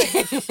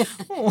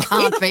me?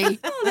 can't be.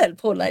 Oh, that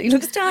poor lady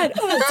looks tired.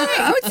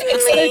 Oh,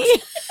 it's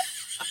me.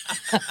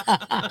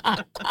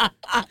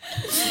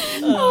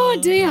 Oh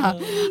dear.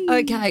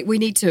 Okay, we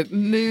need to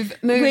move.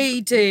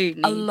 We do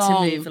need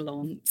along. to move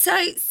along. So,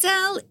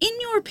 Sal, in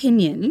your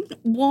opinion,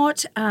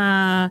 what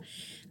are,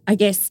 I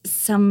guess,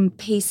 some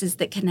pieces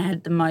that can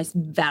add the most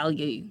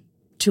value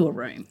to a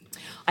room?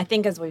 I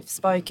think as we've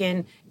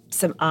spoken,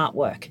 some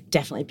artwork,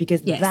 definitely,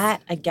 because Yes.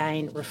 that,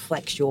 again,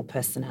 reflects your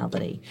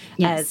personality.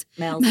 Yes. As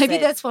Mel Maybe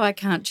said, that's why I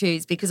can't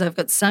choose, because I've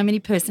got so many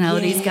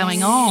personalities Yes.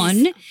 going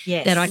on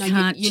Yes. that I No,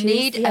 can't you choose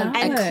need the a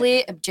artwork.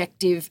 clear,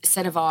 objective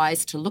set of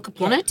eyes to look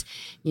upon it.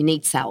 You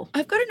need Sal.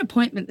 I've got an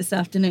appointment this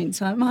afternoon,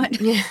 so I might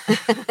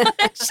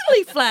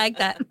actually flag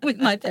that with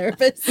my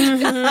therapist.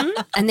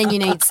 And then you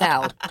need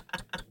Sal.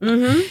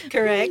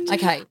 correct.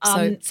 Okay,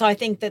 So I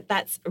think that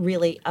that's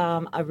really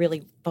a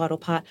really vital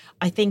part.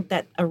 I think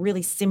that a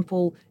really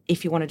simple,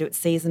 if you want to do it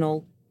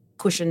seasonal,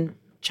 cushion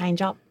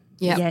change up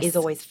Yep. is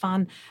always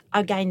fun.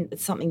 Again,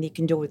 it's something that you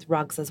can do with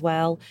rugs as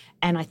well.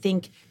 And I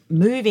think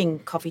moving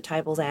coffee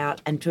tables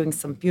out and doing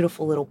some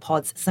beautiful little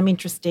pods, some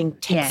interesting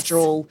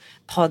textural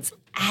pods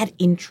add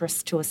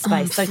interest to a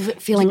space. So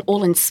feeling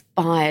all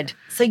inspired.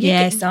 So you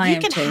Yes, can, I you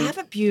am can too. have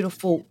a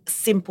beautiful,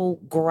 simple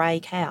grey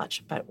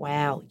couch, but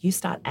wow, you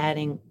start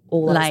adding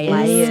all those Layers,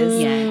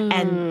 layers,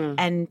 yeah.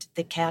 and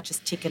the couch is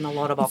ticking a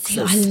lot of See,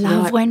 boxes. I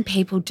love when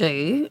people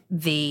do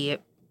the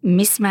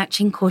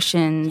mismatching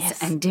cushions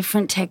Yes. and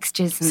different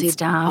textures and See,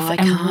 stuff. I and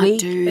can't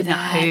do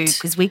that.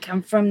 because we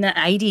come from the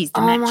 80s. The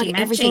Oh my, matchy-matchy.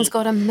 everything's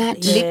got a match.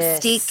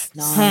 Yes. Lipstick,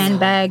 No,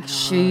 handbag, no.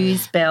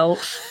 shoes, belt.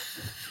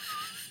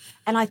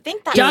 And I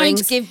think that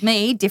Don't give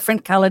me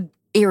different coloured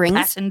Earrings.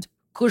 patterned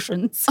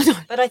cushions.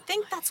 but I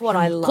think that's what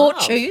I love.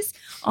 Court shoes.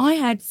 I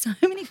had so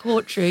many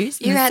court shoes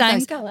in You the had same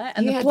those- colour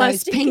and you the had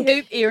those plastic pink-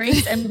 hoop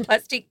earrings and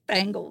plastic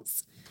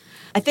bangles.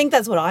 I think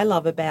that's what I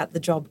love about the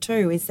job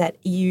too, is that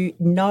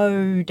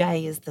no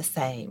day is the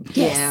same.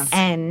 Yes.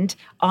 And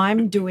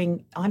I'm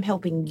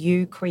helping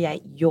you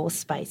create your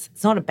space.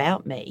 It's not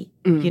about me,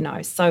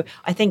 So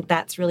I think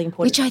that's really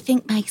important. Which I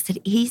think makes it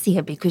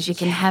easier because you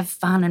can have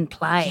fun and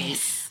play.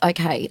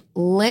 Okay,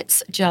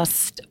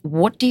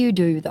 what do you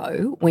do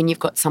though when you've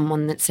got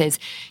someone that says,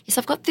 yes,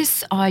 I've got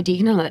this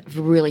idea, that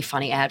really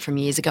funny ad from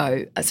years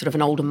ago, sort of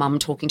an older mum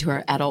talking to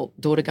her adult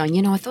daughter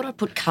going, I thought I'd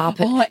put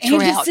carpet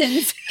throughout.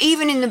 Anderson's.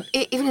 Even in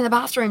the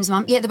bathrooms,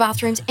 Mum. Yeah, the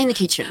bathrooms and the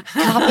kitchen.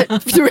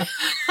 Carpet throughout.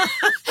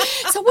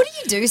 So what do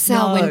you do,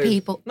 Sal, when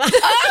people...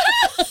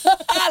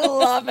 I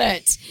love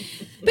it.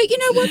 But you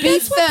know what? Be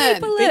That's what firm.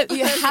 people are.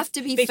 You have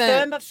to be Be firm.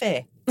 firm but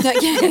fair. No,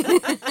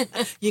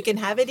 yeah. You can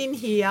have it in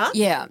here.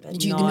 Yeah,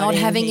 but you're not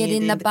having it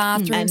in the the-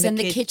 bathrooms and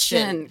the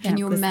kitchen. Can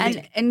you 'cause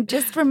imagine? And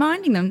just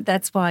reminding them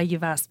that's why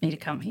you've asked me to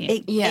come here.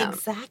 Yeah.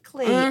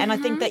 Exactly. And I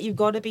think that you've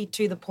got to be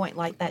to the point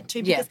like that too,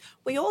 Yeah. because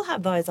we all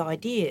have those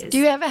ideas. Do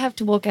you ever have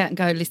to walk out and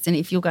go, listen,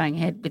 if you're going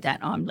ahead with that,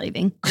 I'm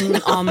leaving?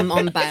 I'm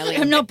bailing.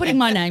 I'm not putting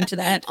my name to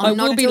that. I'm I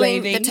not will be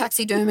doing leaving. the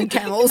taxiderm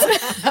camels.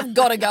 I've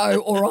got to go,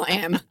 or I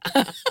am.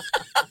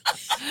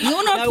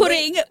 You're not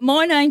putting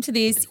my name to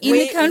this in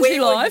the country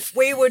life.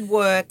 We would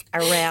work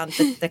around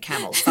the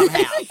camel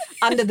somehow.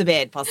 Under the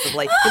bed,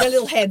 possibly. With their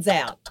little heads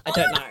out. I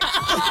don't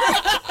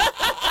know.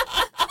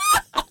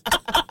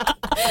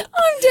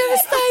 I'm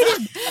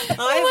devastated.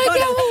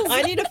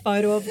 I need a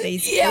photo of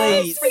these,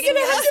 please. We're going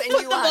to have to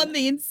Put them on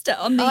the Insta,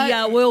 on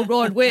the World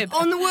Wide Web.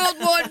 on the World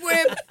Wide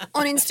Web,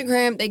 on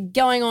Instagram. They're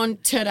going on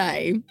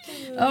today.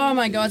 Oh,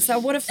 my God. So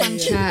what a fun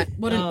chat.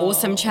 What an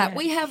awesome chat.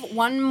 We have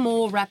one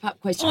more wrap-up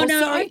question. Oh, no,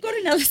 sorry. I've got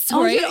another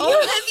story. yeah, I'll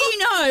have you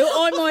know,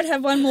 I might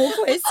have one more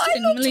question, I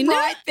looked Melinda.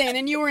 right then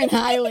and you were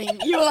inhaling.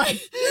 You were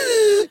like,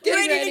 Get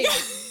ready.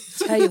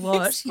 Tell you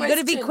what, you got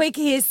to be quick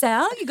here,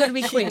 Sal. You got to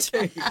be quick.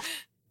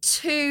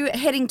 To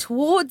heading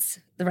towards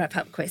the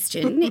wrap-up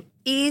question,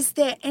 is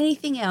there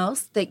anything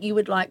else that you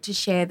would like to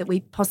share that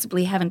we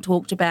possibly haven't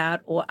talked about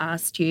or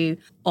asked you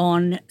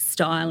on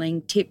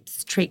styling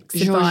tips, tricks,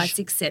 Zhuzh. advice,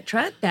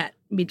 etc., that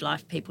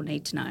midlife people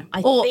need to know?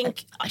 I Or,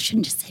 think- I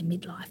shouldn't just say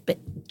midlife, but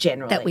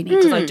Generally. that we need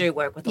because to I do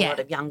work with a lot of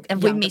Have younger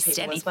we missed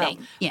people anything? as well.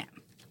 Yeah.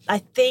 I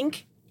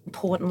think,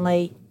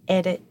 importantly,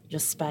 edit your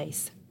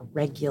space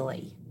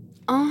regularly.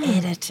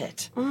 Edit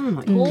it. oh,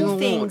 my Pull God.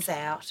 things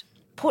out.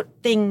 Put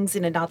things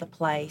in another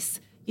place.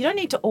 You don't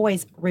need to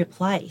always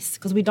replace,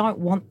 because we don't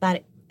want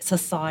that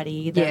society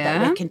either, that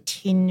Yeah. we're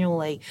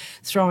continually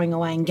throwing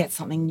away and get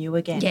something new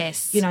again.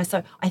 Yes.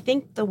 So I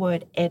think the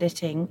word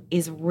editing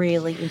is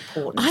really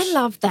important. I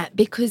love that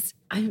because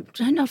I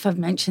don't know if I've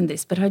mentioned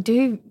this, but I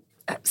do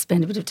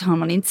spend a bit of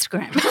time on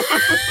Instagram.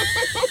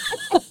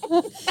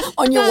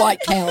 On your white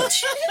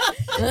couch.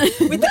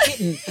 with the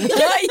kitten.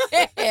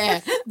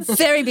 Yeah.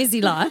 Very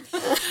busy life.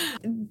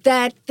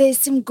 That there's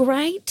some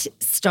great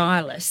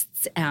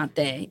stylists out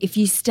there. If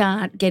you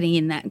start getting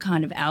in that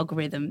kind of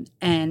algorithm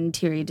and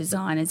interior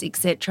designers,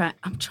 etc.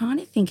 I'm trying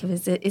to think of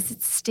is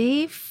it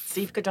Steve?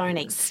 Steve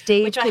Godoni.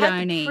 Steve which I had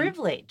Godoni. the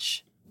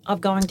privilege of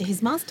going to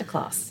his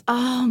masterclass.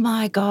 Oh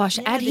my gosh!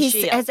 Yeah, at this his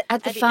year. at the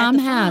At the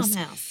farmhouse.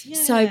 farmhouse,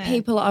 So yeah.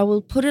 people, I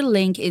will put a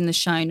link in the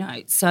show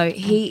notes. So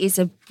he is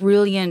a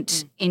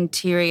brilliant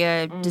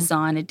interior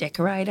designer,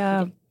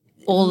 decorator,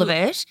 all of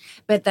it.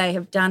 But they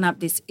have done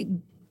up this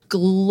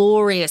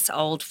glorious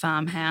old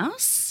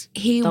farmhouse.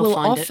 He They'll will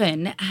find it.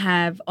 often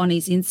have on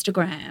his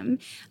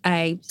Instagram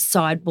a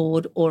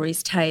sideboard or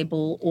his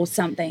table or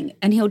something,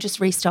 and he'll just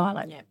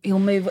restyle it. Yep. He'll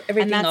move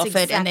everything that's off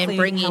it and then exactly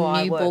bring in how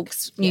I new work.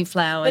 books, new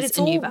flowers, But it's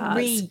and all new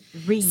vase.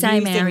 reusing,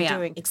 Same area.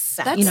 doing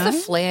exactly. That's You know? the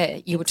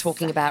flair you were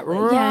talking about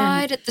Exactly.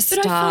 right at the But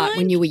I start when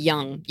find- you were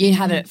young. You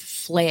had a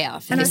flair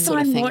for And I this sort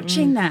of find thing.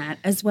 watching that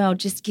as well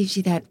just gives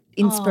you that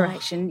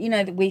inspiration. You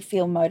know, that we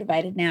feel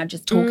motivated now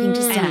just talking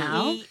to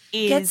Sal.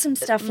 he Get is- some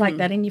stuff like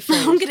that in your feed.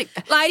 I'm gonna-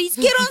 Ladies,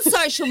 get on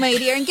social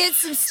media and get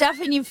some stuff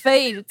in your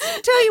feed.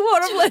 Tell you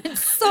what, I've learned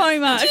so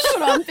much. That's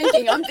what I'm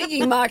thinking. I'm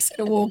thinking Mark's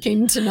going to walk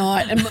in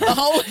tonight and the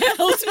whole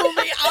house will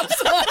be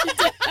upside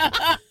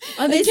down.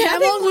 Oh, there's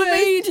camel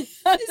weed.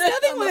 There's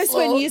nothing worse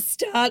when you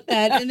start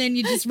that and then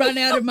you just run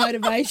out of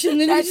motivation.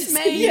 And That's you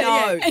just, me.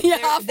 Yeah. And you're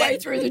halfway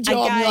through the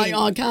job. You're like,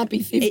 I can't be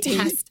 50.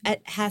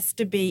 It has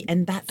to be,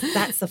 and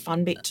that's the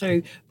fun bit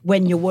too,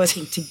 when you're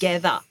working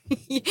together.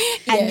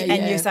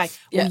 And you say,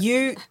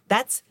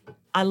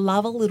 I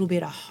love a little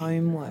bit of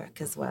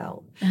homework as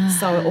well.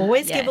 So I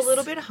always give a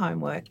little bit of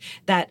homework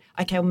that,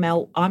 okay,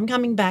 Mel, I'm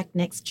coming back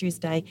next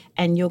Tuesday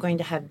and you're going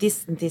to have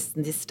this and this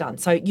and this done.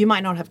 So you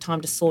might not have time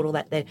to sort all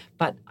that there,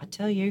 but I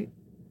tell you,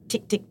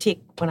 tick, tick, tick,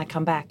 when I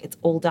come back, it's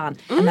all done.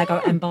 And they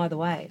go, and by the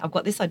way, I've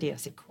got this idea. I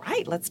said,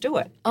 great, let's do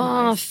it.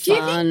 Oh, Do you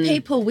fun. think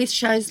people with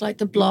shows like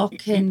The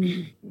Block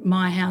and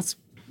My House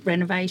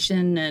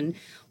Renovation and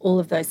all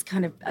of those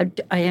kind of,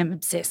 I am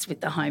obsessed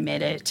with the home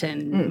edit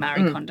and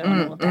Marie Kondo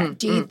and all of that.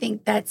 Do you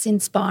think that's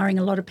inspiring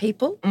a lot of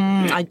people?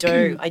 I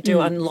do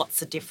on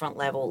lots of different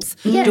levels.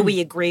 Do we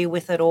agree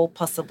with it all?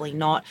 Possibly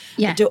not.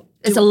 Yeah.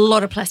 There's a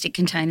lot of plastic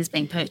containers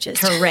being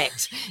purchased.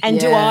 Correct. And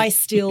do I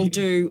still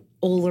do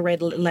all the red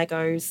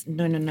Legos?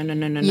 No.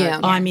 Yeah.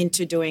 I'm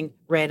into doing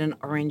red and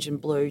orange and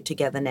blue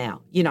together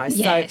now.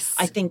 Yes. So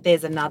I think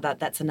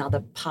that's another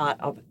part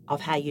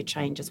of how you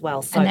change as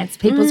well. So And that's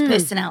people's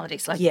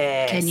personalities. Like,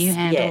 can you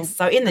handle? Yes.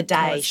 So in the day,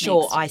 colours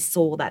sure, mixed? I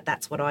saw that.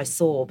 That's what I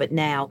saw. But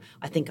now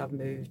I think I've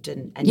moved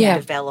and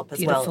develop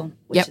as well, Beautiful.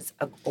 which is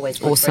always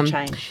good Awesome. for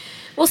a change.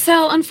 Well,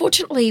 Sal,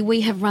 unfortunately,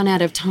 we have run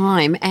out of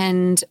time,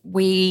 and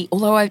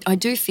although I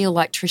do feel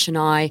like Trish and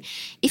I,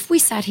 if we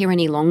sat here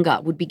any longer,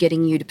 would be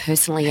getting you to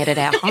personally edit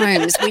our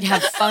homes. We'd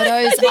have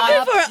photos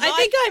up. I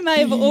think I may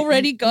have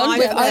already gone.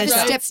 We've down that road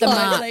overstepped the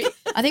mark. slightly.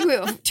 I think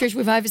Trish,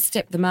 we've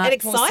overstepped the mark. It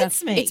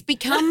excites me. It's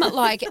become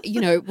like,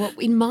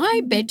 in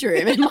my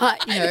bedroom, We're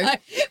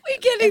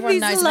getting Everyone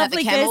knows these about lovely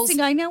the guests camels. and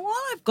going, now while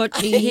I've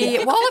got you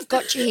here, while I've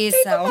got you here,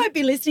 people Sal, might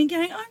be listening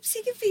going, I'm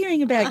sick of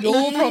hearing about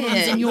your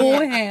problems in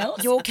your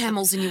house. your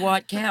camels and your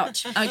white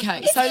couch.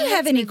 Okay, so If you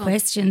have any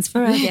questions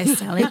for our guest,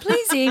 Sally,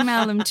 please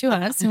email them to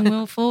us and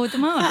we'll forward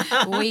them on.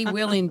 We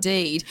will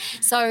indeed.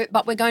 So,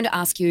 but we're going to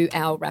ask you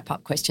our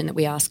wrap-up question that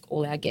we ask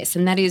all our guests,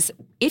 and that is,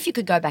 if you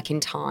could go back in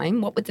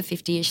time, what would the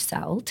 50-ish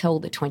Sal tell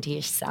the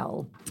 20-ish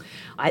Sal?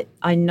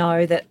 I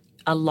know that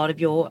a lot of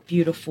your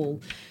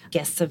beautiful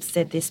guests have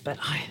said this, but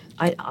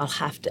I'll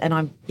have to, and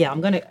I'm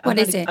going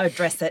to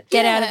address it.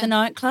 Get out of the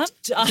nightclub.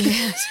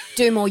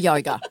 Do more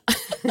yoga.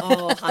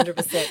 Oh,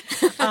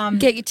 100%.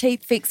 Get your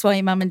teeth fixed while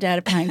your mum and dad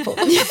are paying for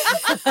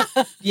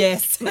it.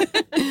 Yes.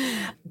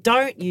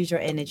 Don't use your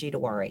energy to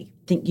worry.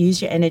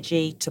 Use your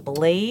energy to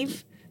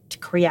believe, to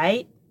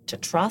create, to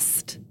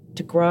trust,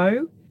 to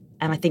grow,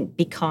 and I think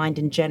be kind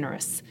and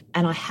generous.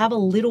 And I have a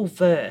little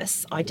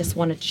verse I just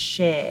wanted to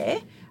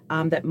share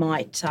that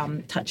might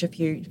touch a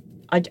few.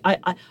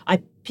 I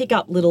pick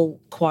up little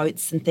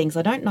quotes and things.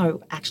 I don't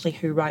know actually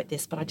who wrote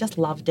this, but I just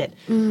loved it.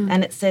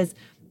 And it says,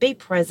 be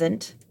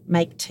present,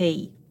 make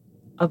tea,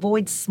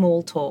 avoid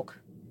small talk,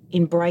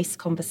 embrace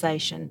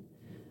conversation,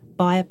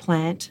 buy a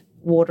plant,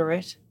 water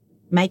it,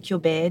 make your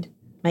bed,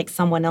 make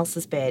someone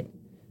else's bed,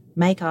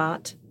 make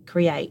art,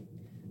 create,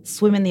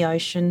 swim in the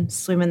ocean,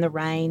 swim in the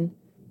rain,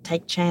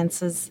 take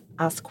chances,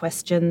 ask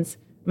questions,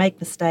 make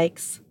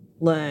mistakes,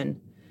 learn,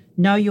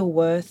 know your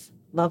worth,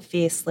 love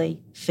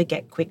fiercely,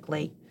 forget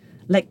quickly,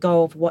 let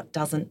go of what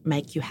doesn't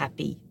make you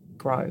happy,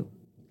 grow.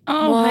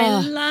 Oh, Wow.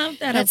 I love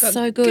that. That's I've got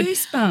so good.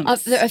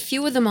 goosebumps. There are a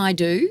few of them I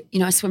do.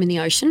 I swim in the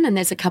ocean, and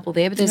there's a couple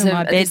there. But there's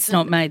my bed's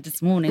not made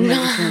this morning.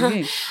 Let me tell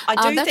you.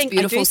 I do that's think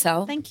beautiful,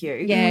 Sal. Thank you.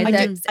 Yeah, I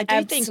that's do think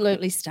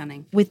absolutely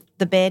stunning. with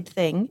the bed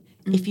thing,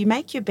 if you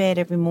make your bed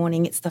every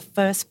morning, it's the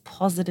first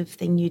positive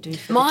thing you do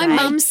for My the day.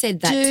 mum said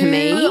that to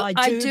me. I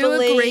do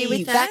agree with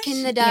believe that. Back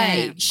in the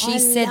day, Yeah. she I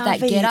said that.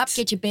 love Get up, it.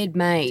 get your bed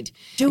made.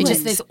 Do it.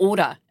 Just it. there's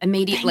order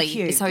immediately. Thank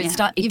you. So it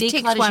Yeah. it You've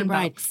ticked declutters one your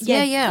brain. box.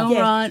 Yeah. All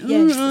right.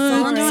 Yes.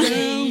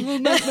 Sorry.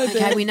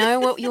 Okay, we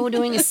know what you're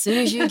doing as soon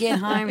as you get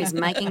home is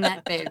making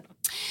that bed.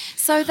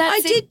 So that's I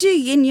it. did do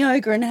yin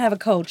yoga and have a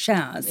cold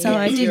shower, so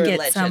Yeah, I you're did a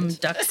get some legend.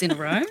 ducks in a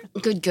row.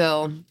 Good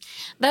girl.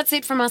 That's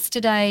it from us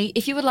today.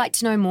 If you would like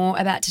to know more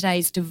about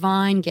today's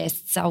divine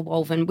guest, Sal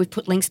Walvin, we've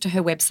put links to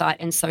her website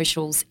and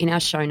socials in our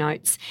show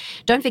notes.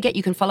 Don't forget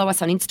you can follow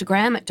us on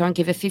Instagram at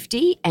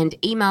don'tgive50 and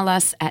email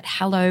us at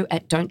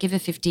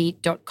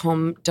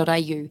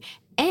hello@don'tgive50.com.au.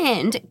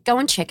 And go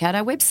and check out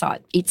our website.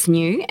 It's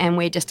new and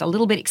we're just a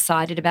little bit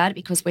excited about it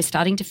because we're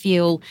starting to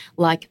feel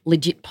like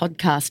legit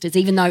podcasters,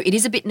 even though it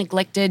is a bit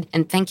neglected.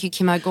 And thank you,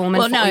 Kim O'Gorman,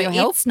 Well, for no, all your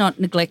help. it's not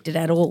neglected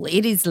at all.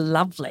 It is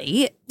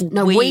lovely.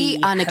 No, we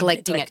are have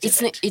neglecting it.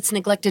 neglected It's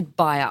neglected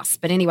by us.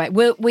 But anyway,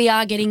 we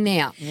are getting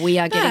there. We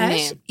are getting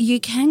there. But you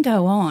can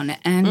go on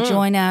and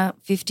join our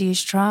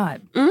 50-ish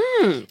tribe. So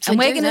And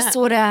we're do going to that.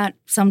 sort out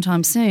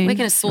sometime soon We're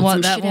going to sort what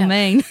some that shit will out.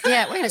 mean.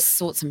 Yeah, we're going to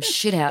sort some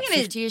shit out. We're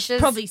gonna 50-ishes.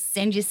 probably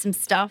send you some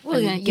stuff We're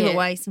and gonna- give yeah.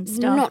 away some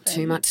stuff. Not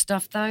too much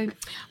stuff though.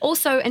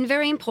 Also, and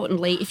very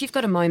importantly, if you've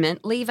got a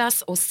moment, leave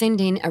us or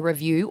send in a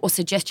review or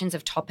suggestions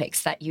of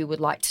topics that you would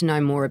like to know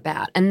more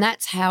about. And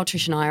that's how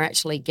Trish and I are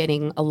actually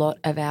getting a lot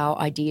of our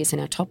ideas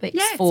and our topics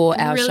Yeah, it's for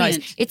our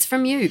brilliant. shows. It's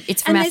from you.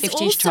 It's from And our there's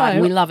 50-ish also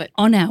tribe. We love it.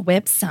 on our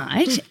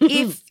website,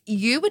 if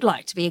you would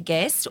like to be a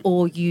guest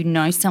or you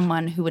know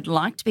someone who would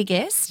like to be a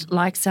guest,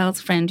 like Sal's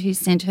friend who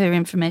sent her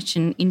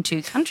information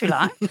into Country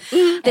Life,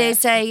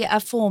 there's a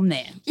form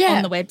there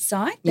on the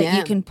website that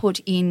you can put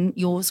in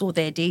yours or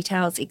their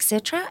details,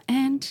 etc.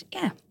 And,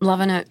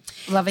 Loving it.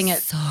 Loving it.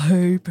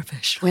 so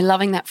professional. We're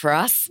loving that for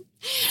us.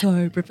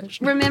 So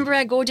professional. Remember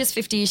our gorgeous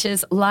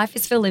 50-ishers, life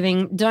is for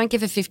living. Don't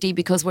give a 50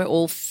 because we're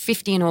all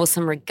 50 and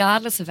awesome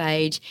regardless of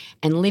age,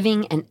 and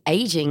living and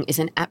aging is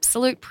an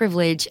absolute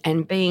privilege,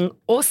 and being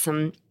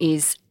awesome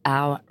is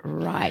our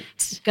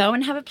right. Go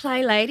and have a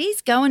play,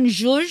 ladies. Go and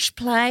zhuzh,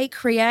 play,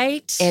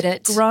 create,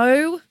 edit,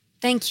 grow.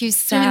 Thank you,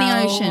 Swim Sal. in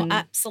the ocean.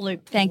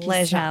 Absolute Thank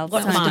pleasure. you, Sal.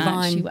 What so fun.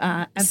 much. You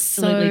are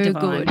absolutely So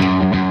divine.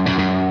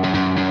 good.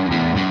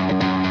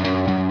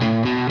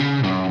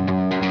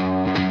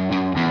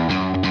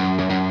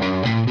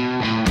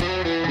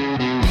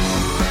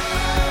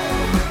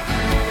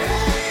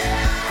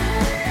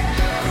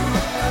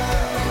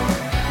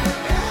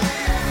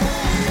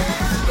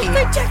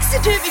 The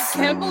taxidermy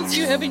camels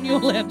you have in your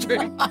lounge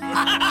room.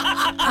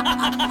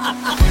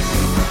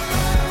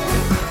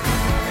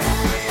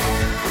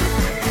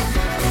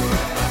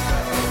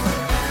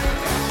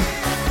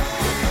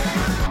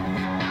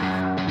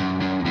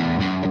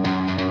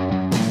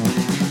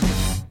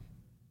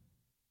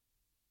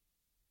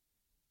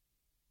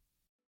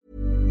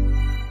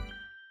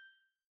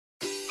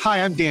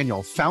 Hi, I'm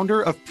Daniel,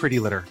 founder of Pretty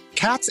Litter.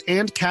 Cats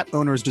and cat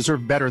owners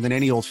deserve better than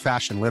any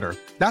old-fashioned litter.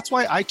 That's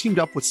why I teamed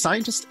up with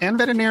scientists and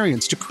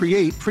veterinarians to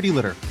create Pretty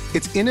Litter.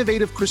 Its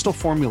innovative crystal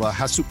formula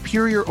has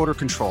superior odor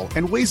control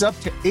and weighs up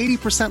to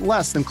 80%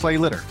 less than clay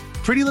litter.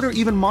 Pretty Litter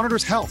even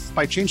monitors health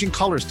by changing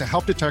colors to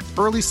help detect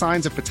early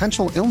signs of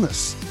potential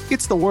illness.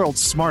 It's the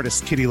world's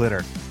smartest kitty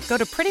litter. Go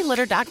to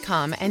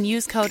prettylitter.com and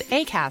use code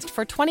ACAST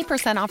for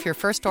 20% off your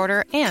first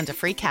order and a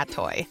free cat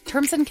toy.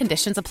 Terms and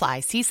conditions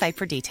apply. See site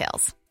for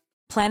details.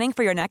 Planning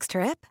for your next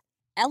trip?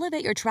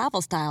 Elevate your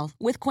travel style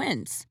with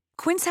Quince.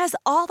 Quince has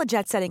all the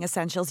jet-setting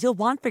essentials you'll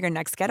want for your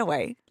next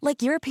getaway,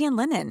 like European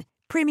linen,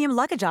 premium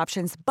luggage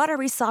options,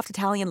 buttery soft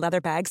Italian leather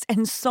bags,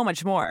 and so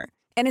much more.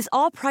 And is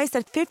all priced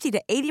at 50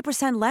 to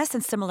 80% less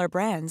than similar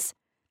brands.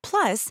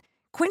 Plus,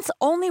 Quince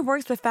only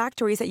works with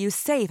factories that use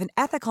safe and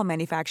ethical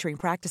manufacturing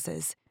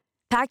practices.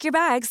 Pack your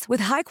bags with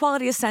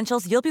high-quality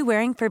essentials you'll be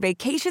wearing for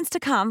vacations to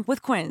come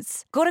with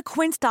Quince. Go to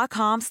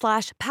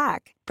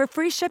quince.com/pack for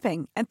free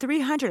shipping and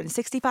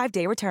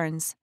 365-day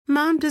returns.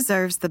 Mom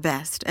deserves the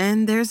best,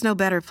 and there's no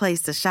better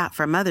place to shop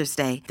for Mother's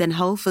Day than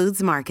Whole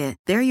Foods Market.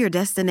 They're your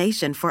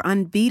destination for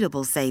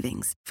unbeatable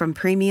savings, from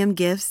premium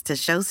gifts to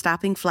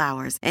show-stopping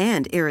flowers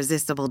and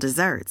irresistible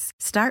desserts.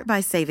 Start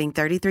by saving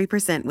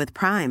 33% with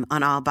Prime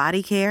on all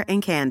body care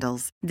and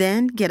candles.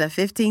 Then get a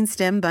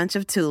 15-stem bunch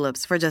of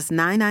tulips for just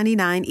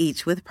 $9.99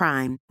 each with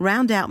Prime.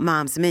 Round out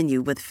Mom's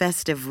menu with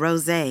festive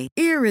rosé,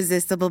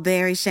 irresistible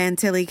berry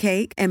chantilly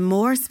cake, and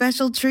more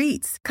special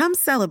treats. Come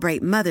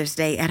celebrate Mother's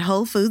Day at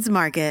Whole Foods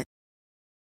Market